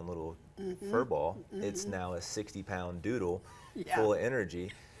 10-pound little fur ball. It's now a 60-pound doodle full of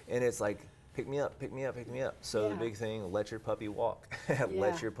energy. And it's like, pick me up, pick me up, pick me up. So the big thing, let your puppy walk.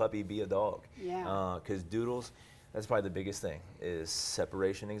 Let your puppy be a dog. Because doodles, that's probably the biggest thing, is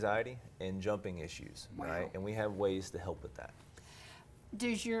separation anxiety and jumping issues, right? And we have ways to help with that. Do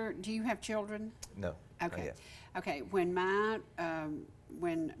you have children? No. Okay. Okay. When my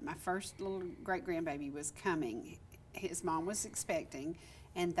first little great grandbaby was coming, his mom was expecting,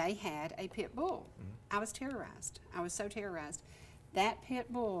 and they had a pit bull. I was terrorized. I was so terrorized. That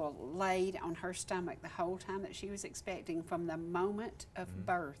pit bull laid on her stomach the whole time that she was expecting, from the moment of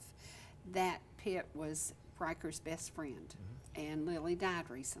birth. That pit was Riker's best friend, and Lily died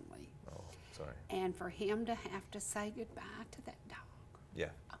recently. Oh, sorry. And for him to have to say goodbye to that dog. Yeah.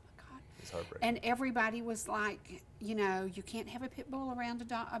 Oh my God. It's heartbreaking. And everybody was like, you know, you can't have a pit bull around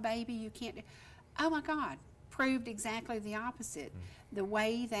a baby. You can't. Oh my God. Proved exactly the opposite. The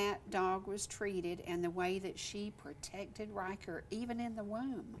way that dog was treated and the way that she protected Riker, even in the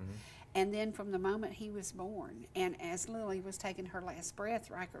womb. And then from the moment he was born, and as Lily was taking her last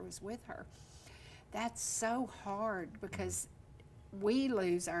breath, Riker was with her. That's so hard, because we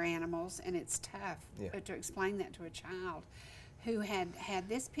lose our animals, and it's tough to explain that to a child who had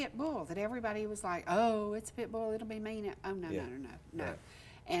this pit bull that everybody was like, oh, it's a pit bull, it'll be mean. Oh, no. Right.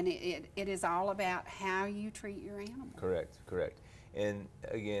 And it is all about how you treat your animal. Correct. And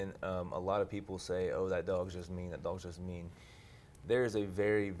again, a lot of people say, oh, that dog's just mean, that dog's just mean. There is a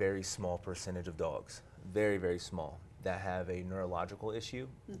very, very small percentage of dogs, very, very small, that have a neurological issue,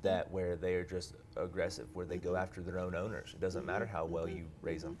 that where they are just aggressive, where they go after their own owners. It doesn't matter how well you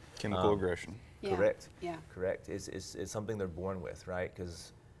raise them. Chemical aggression. Correct. Correct. It's something they're born with, right?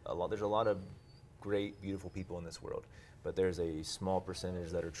 Because there's a lot of great, beautiful people in this world, but there's a small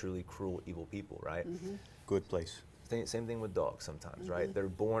percentage that are truly cruel, evil people, right? Good place. Same thing with dogs sometimes, right? They're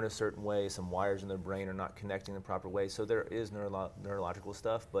born a certain way, some wires in their brain are not connecting the proper way, so there is neurological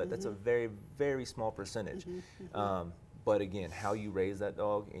stuff, but that's a very, very small percentage. But again, how you raise that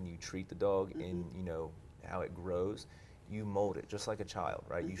dog and you treat the dog and you know how it grows, you mold it just like a child,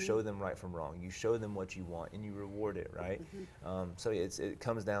 right? You show them right from wrong, you show them what you want, and you reward it, right? So it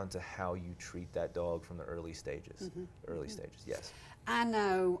comes down to how you treat that dog from the early stages. Yes. I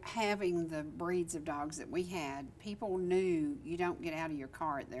know, having the breeds of dogs that we had, people knew you don't get out of your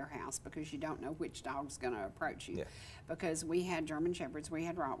car at their house because you don't know which dog's going to approach you. Because we had German Shepherds, we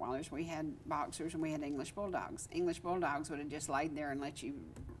had Rottweilers, we had Boxers, and we had English Bulldogs. English Bulldogs would have just laid there and let you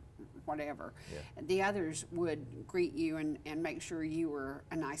whatever. Yeah. The others would greet you and make sure you were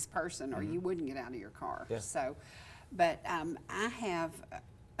a nice person, or you wouldn't get out of your car. Yeah. So, but I have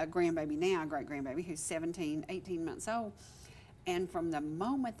a grandbaby now, a great grandbaby, who's 17, 18 months old. And from the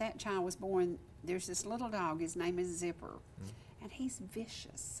moment that child was born, there's this little dog, his name is Zipper, and he's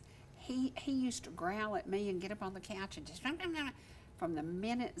vicious. He used to growl at me and get up on the couch and just, from the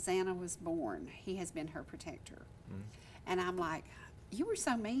minute Xana was born, he has been her protector. And I'm like, you were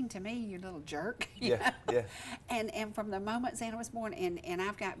so mean to me, you little jerk. you Yeah, know? yeah. And from the moment Xana was born, and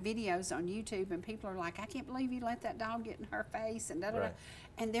I've got videos on YouTube, and people are like, I can't believe you let that dog get in her face, and da da da. Right.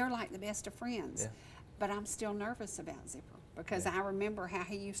 And they're like the best of friends. Yeah. But I'm still nervous about Zipper because Yeah. I remember how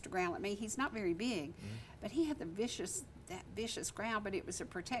he used to growl at me. He's not very big, but he had that vicious growl, but it was a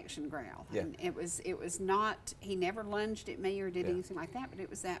protection growl. Yeah. And it was not, he never lunged at me or did Yeah. anything like that, but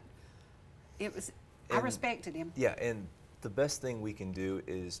I And- respected him. Yeah, and the best thing we can do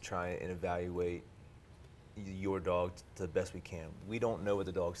is try and evaluate your dog to the best we can. We don't know what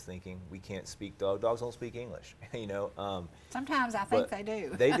the dog's thinking. We can't speak dog. Dogs don't speak English, you know. Sometimes I think but they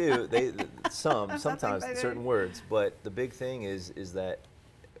do. They do. Sometimes Sometimes they do. certain words. But the big thing is that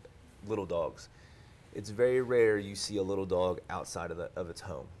little dogs. It's very rare you see a little dog outside of its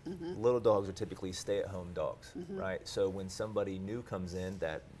home. Little dogs are typically stay-at-home dogs, right? So when somebody new comes in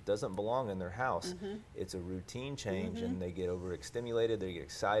that doesn't belong in their house, it's a routine change, and they get overstimulated, they get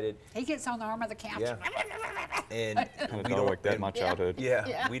excited. He gets on the arm of the couch. Yeah. And we Dog like that in and- my childhood.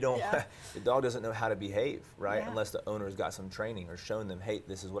 Yeah. we don't. Yeah. The dog doesn't know how to behave, right? Yeah. Unless the owner's got some training or shown them, hey,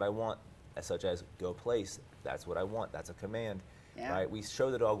 this is what I want, such as go place. That's what I want. That's a command. Yeah. Right? We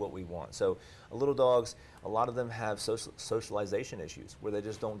show the dog what we want. So little dogs, a lot of them have socialization issues where they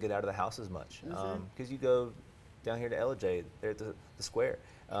just don't get out of the house as much. Because you go down here to Ellijay, there at the square,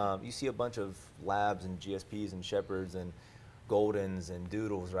 you see a bunch of labs and GSPs and shepherds and Goldens and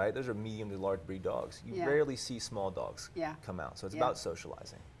Doodles, right? Those are medium to large breed dogs. You Yeah. rarely see small dogs Yeah. come out. So it's Yeah. about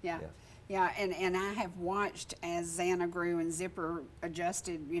socializing. Yeah. Yeah, and I have watched as Xana grew and Zipper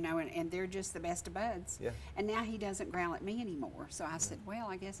adjusted, you know, and they're just the best of buds. Yeah. And now he doesn't growl at me anymore. So I said, well,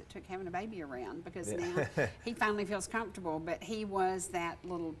 I guess it took having a baby around because Yeah. now he finally feels comfortable. But he was that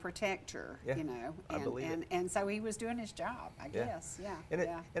little protector, Yeah, you know. I And, believe it. and so he was doing his job, I guess.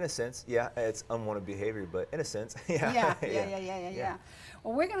 Yeah. In a sense, yeah, it's unwanted behavior, but in a sense, Yeah.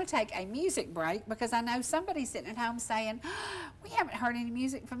 Well, we're going to take a music break because I know somebody's sitting at home saying, we haven't heard any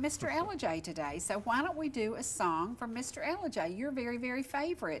music from Mr. Ellijay today, so why don't we do a song from Mr. Ellijay, your very, very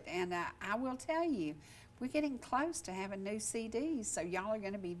favorite? And I will tell you, we're getting close to having new CDs, so y'all are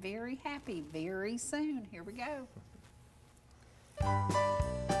going to be very happy very soon. Here we go.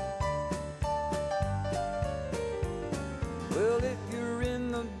 Well, if you're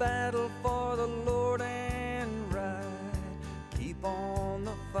in the battle for the Lord and right, keep on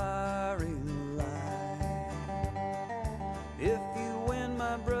the firing line. If you win,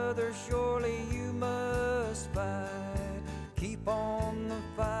 my brother, surely you must fight. Keep on the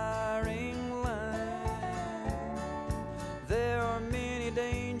firing line. There are many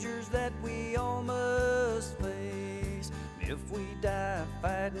dangers that we all must face. If we die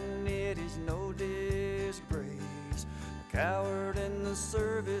fighting, it is no disgrace. A coward in the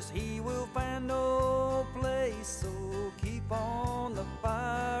service, he will find no place. So keep on the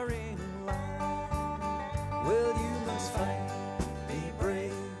firing line. Well, you must fight, be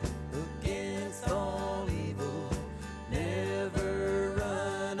brave against all evil. Never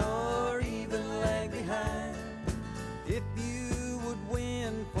run or even lag behind. If you would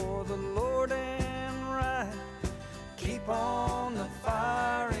win for the Lord and right, keep on the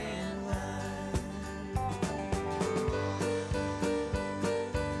firing line.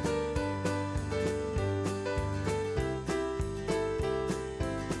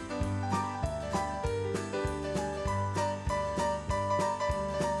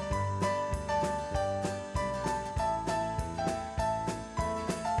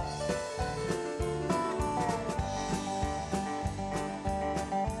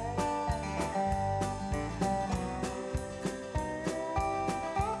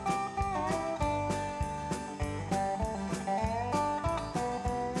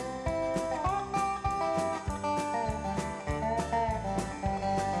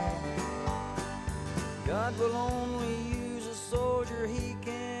 God will only use a soldier he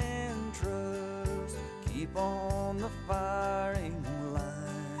can trust. Keep on the firing line.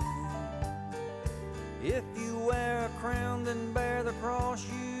 If you wear a crown, then bear the cross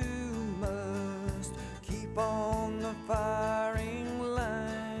you must. Keep on the firing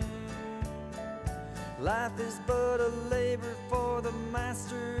line. Life is but a labor for the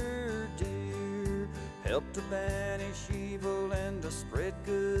master dear. Help to banish evil and to spread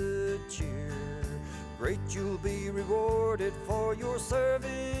good Great, you'll be rewarded for your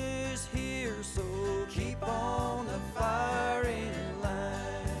service here. So keep on the firing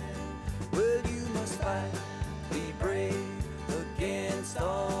line. Well, you must fight, be brave against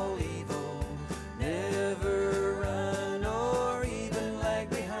all evil. Never run or even lag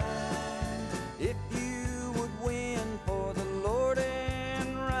behind. If you would win for the Lord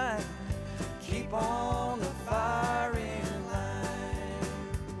and right, keep on the firing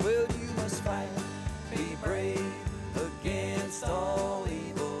line. Well, you must fight, be brave against all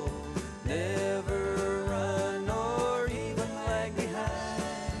evil. Never run or even lag behind.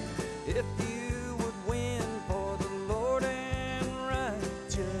 If you would win for the Lord and right,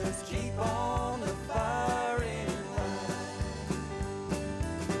 just keep on the firing line.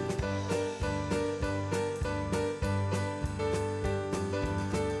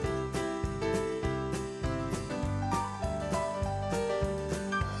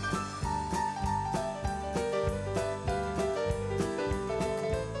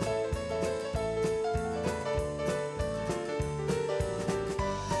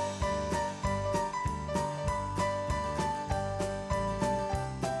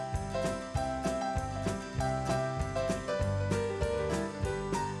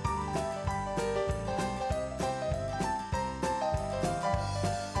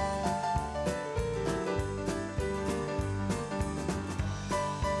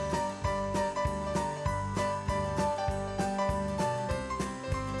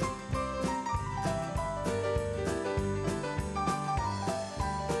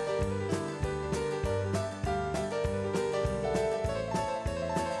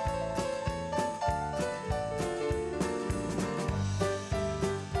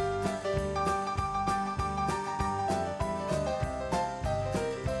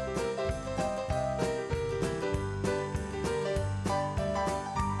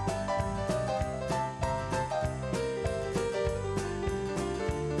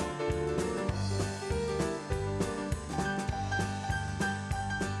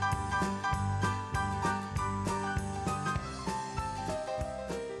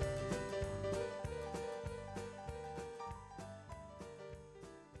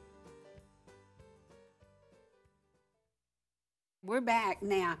 We're back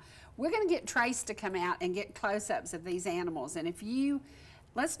now. We're going to get Trace to come out and get close-ups of these animals. And if you,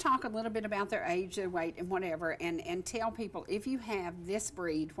 let's talk a little bit about their age, their weight, and whatever, and tell people if you have this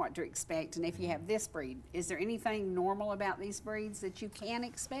breed, what to expect, and if you have this breed, is there anything normal about these breeds that you can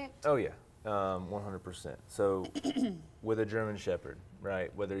expect? Oh yeah, 100%. So with a German Shepherd,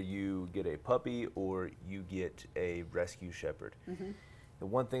 right, whether you get a puppy or you get a rescue Shepherd, the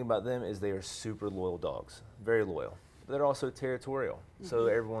one thing about them is they are super loyal dogs, very loyal. They're also territorial. So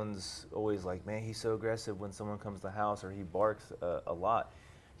everyone's always like, man, he's so aggressive when someone comes to the house, or he barks a lot.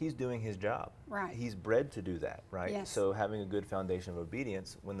 He's doing his job. Right. He's bred to do that, right? Yes. So having a good foundation of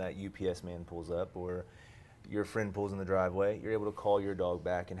obedience, when that UPS man pulls up or your friend pulls in the driveway, you're able to call your dog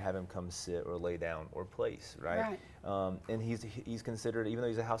back and have him come sit or lay down or place, right? And he's considered, even though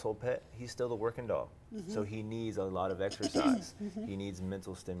he's a household pet, he's still the working dog. So he needs a lot of exercise. He needs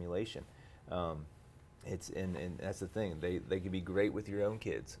mental stimulation. And that's the thing. They can be great with your own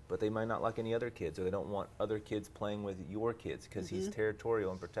kids, but they might not like any other kids, or they don't want other kids playing with your kids because he's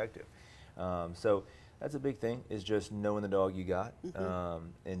territorial and protective. So that's a big thing, is just knowing the dog you got,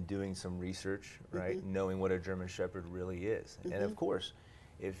 and doing some research, right? Knowing what a German Shepherd really is. And of course,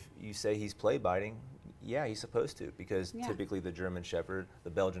 if you say he's play biting, yeah, he's supposed to, because typically the German Shepherd, the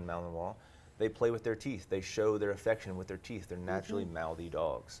Belgian Malinois, they play with their teeth. They show their affection with their teeth. They're naturally mouthy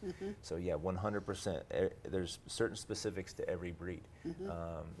dogs. So yeah, 100%. There's certain specifics to every breed.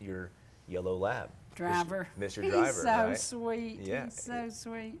 Your yellow lab, Driver. Mr. He's Driver, so right? sweet. Yeah, He's so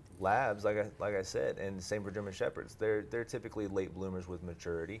sweet. Labs, like I said, and same for German Shepherds. They're typically late bloomers with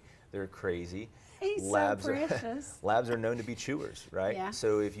maturity. They're crazy. He's labs so precious. Labs are known to be chewers, right? Yeah.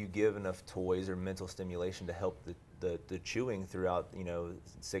 So if you give enough toys or mental stimulation to help the chewing throughout,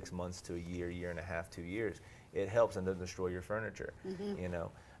 6 months to a year, year and a half, 2 years, it helps and doesn't destroy your furniture.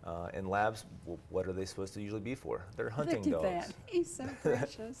 And labs, well, what are they supposed to usually be for? They're hunting Look at dogs. that. He's so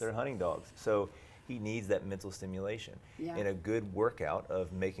precious. They're hunting dogs. So he needs that mental stimulation. Yeah. And a good workout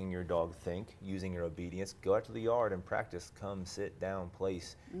of making your dog think, using your obedience, go out to the yard and practice, come, sit down,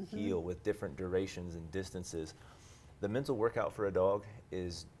 place, heel, with different durations and distances. The mental workout for a dog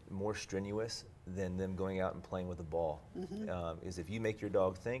is more strenuous than them going out and playing with a ball. Is if you make your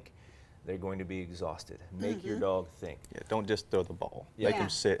dog think, they're going to be exhausted. Make your dog think. Yeah, don't just throw the ball. Yeah. Make them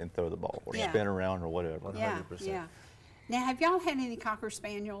sit and throw the ball, or spin around, or whatever. 100%. Yeah. Now, have y'all had any Cocker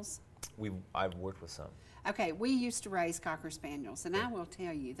Spaniels? I've worked with some. Okay, we used to raise Cocker Spaniels, and I will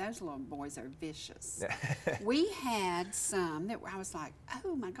tell you, those little boys are vicious. We had some that I was like,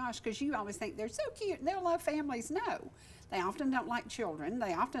 oh my gosh, because you always think they're so cute and they'll love families. No, they often don't like children.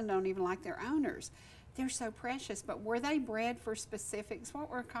 They often don't even like their owners. They're so precious, but were they bred for specifics? What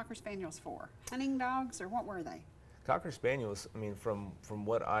were Cocker Spaniels for? Hunting dogs, or what were they? Cocker Spaniels, I mean, from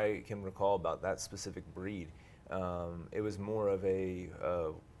what I can recall about that specific breed, it was more of a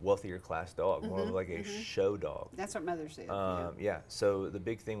wealthier class dog, more of like a show dog. That's what Mother said. Yeah, so the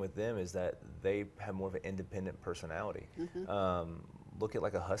big thing with them is that they have more of an independent personality. Look at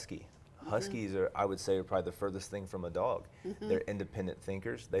like a husky. Huskies are, I would say, are probably the furthest thing from a dog. They're independent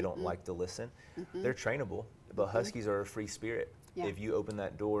thinkers. They don't like to listen. They're trainable, but Huskies are a free spirit. Yeah. If you open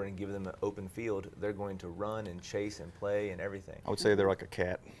that door and give them an open field, they're going to run and chase and play and everything. I would say they're like a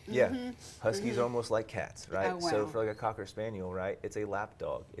cat. Yeah, Huskies are almost like cats, right? Oh, wow. So for like a Cocker Spaniel, right, it's a lap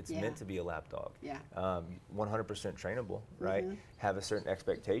dog. It's Yeah. meant to be a lap dog. Yeah. 100% trainable, right? Have a certain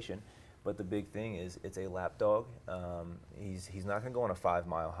expectation. But the big thing is it's a lap dog. He's not going to go on a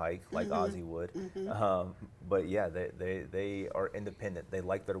 5-mile hike like Ozzy would. But yeah, they are independent. They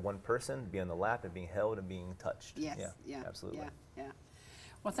like their one person, be on the lap and being held and being touched. Yes, Yeah, absolutely. Yeah.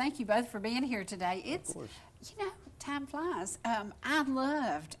 Well, thank you both for being here today. It's, you know, time flies. I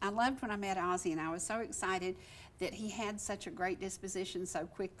loved when I met Ozzy, and I was so excited that he had such a great disposition so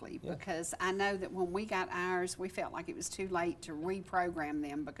quickly, because I know that when we got ours, we felt like it was too late to reprogram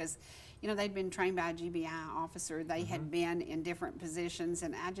them, because, you know, they'd been trained by a GBI officer. They had been in different positions,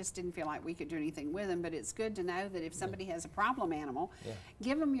 and I just didn't feel like we could do anything with them. But it's good to know that if somebody has a problem animal,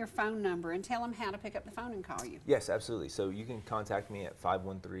 give them your phone number and tell them how to pick up the phone and call you. Yes, absolutely. So you can contact me at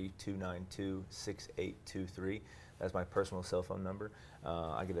 513-292-6823. That's my personal cell phone number.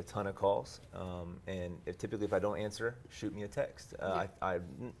 I get a ton of calls, and typically if I don't answer, shoot me a text. I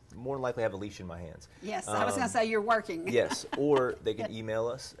more than likely have a leash in my hands. Yes, I was going to say you're working. Yes, or they can email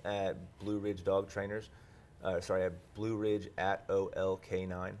us at Blue Ridge Dog Trainers, at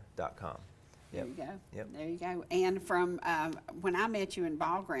blueridge@olk9.com. There you go. There you go. And from when I met you in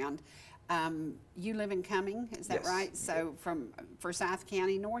Ball Ground, you live in Cumming, is that right? So from Forsyth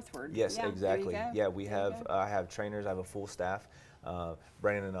County northward. Yes, exactly. Yeah, we There have I have trainers. I have a full staff.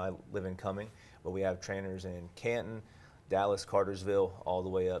 Brannon and I live in Cumming, but we have trainers in Canton, Dallas, Cartersville, all the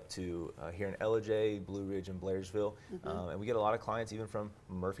way up to here in Ellijay, Blue Ridge, and Blairsville. And we get a lot of clients even from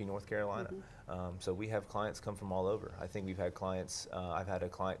Murphy, North Carolina. So we have clients come from all over. I think we've had clients, I've had a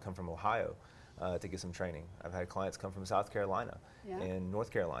client come from Ohio to get some training. I've had clients come from South Carolina and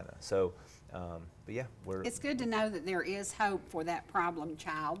North Carolina. So, but yeah, it's good to know that there is hope for that problem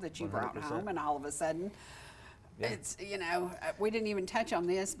child that you 100%. brought home, and all of a sudden, it's, you know, we didn't even touch on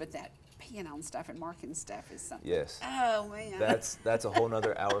this, but that peeing on stuff and marking stuff is something. Yes. Oh, man. That's a whole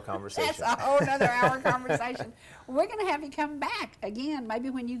nother hour conversation. That's a whole nother hour conversation. We're going to have you come back again, maybe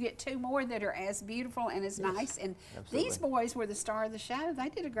when you get 2 more that are as beautiful and as nice. And these boys were the star of the show. They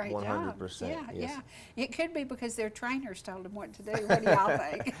did a great job. 100%. Yeah. It could be because their trainers told them what to do. What do y'all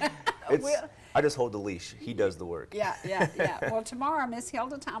think? I just hold the leash. He does the work. Yeah. Well, tomorrow, Miss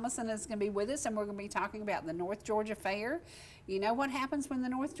Hilda Thomason is going to be with us, and we're going to be talking about the North Georgia Fair. You know what happens when the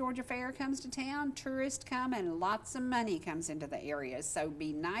North Georgia Fair comes to town? Tourists come and lots of money comes into the area. So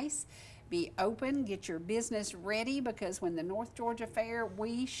be nice, be open, get your business ready, because when the North Georgia Fair,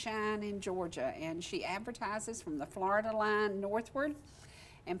 we shine in Georgia. And she advertises from the Florida line northward,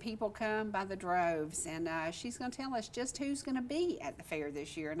 and people come by the droves. And she's going to tell us just who's going to be at the fair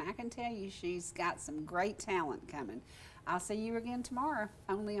this year. And I can tell you she's got some great talent coming. I'll see you again tomorrow,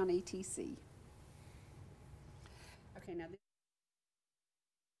 only on ETC. Okay, now.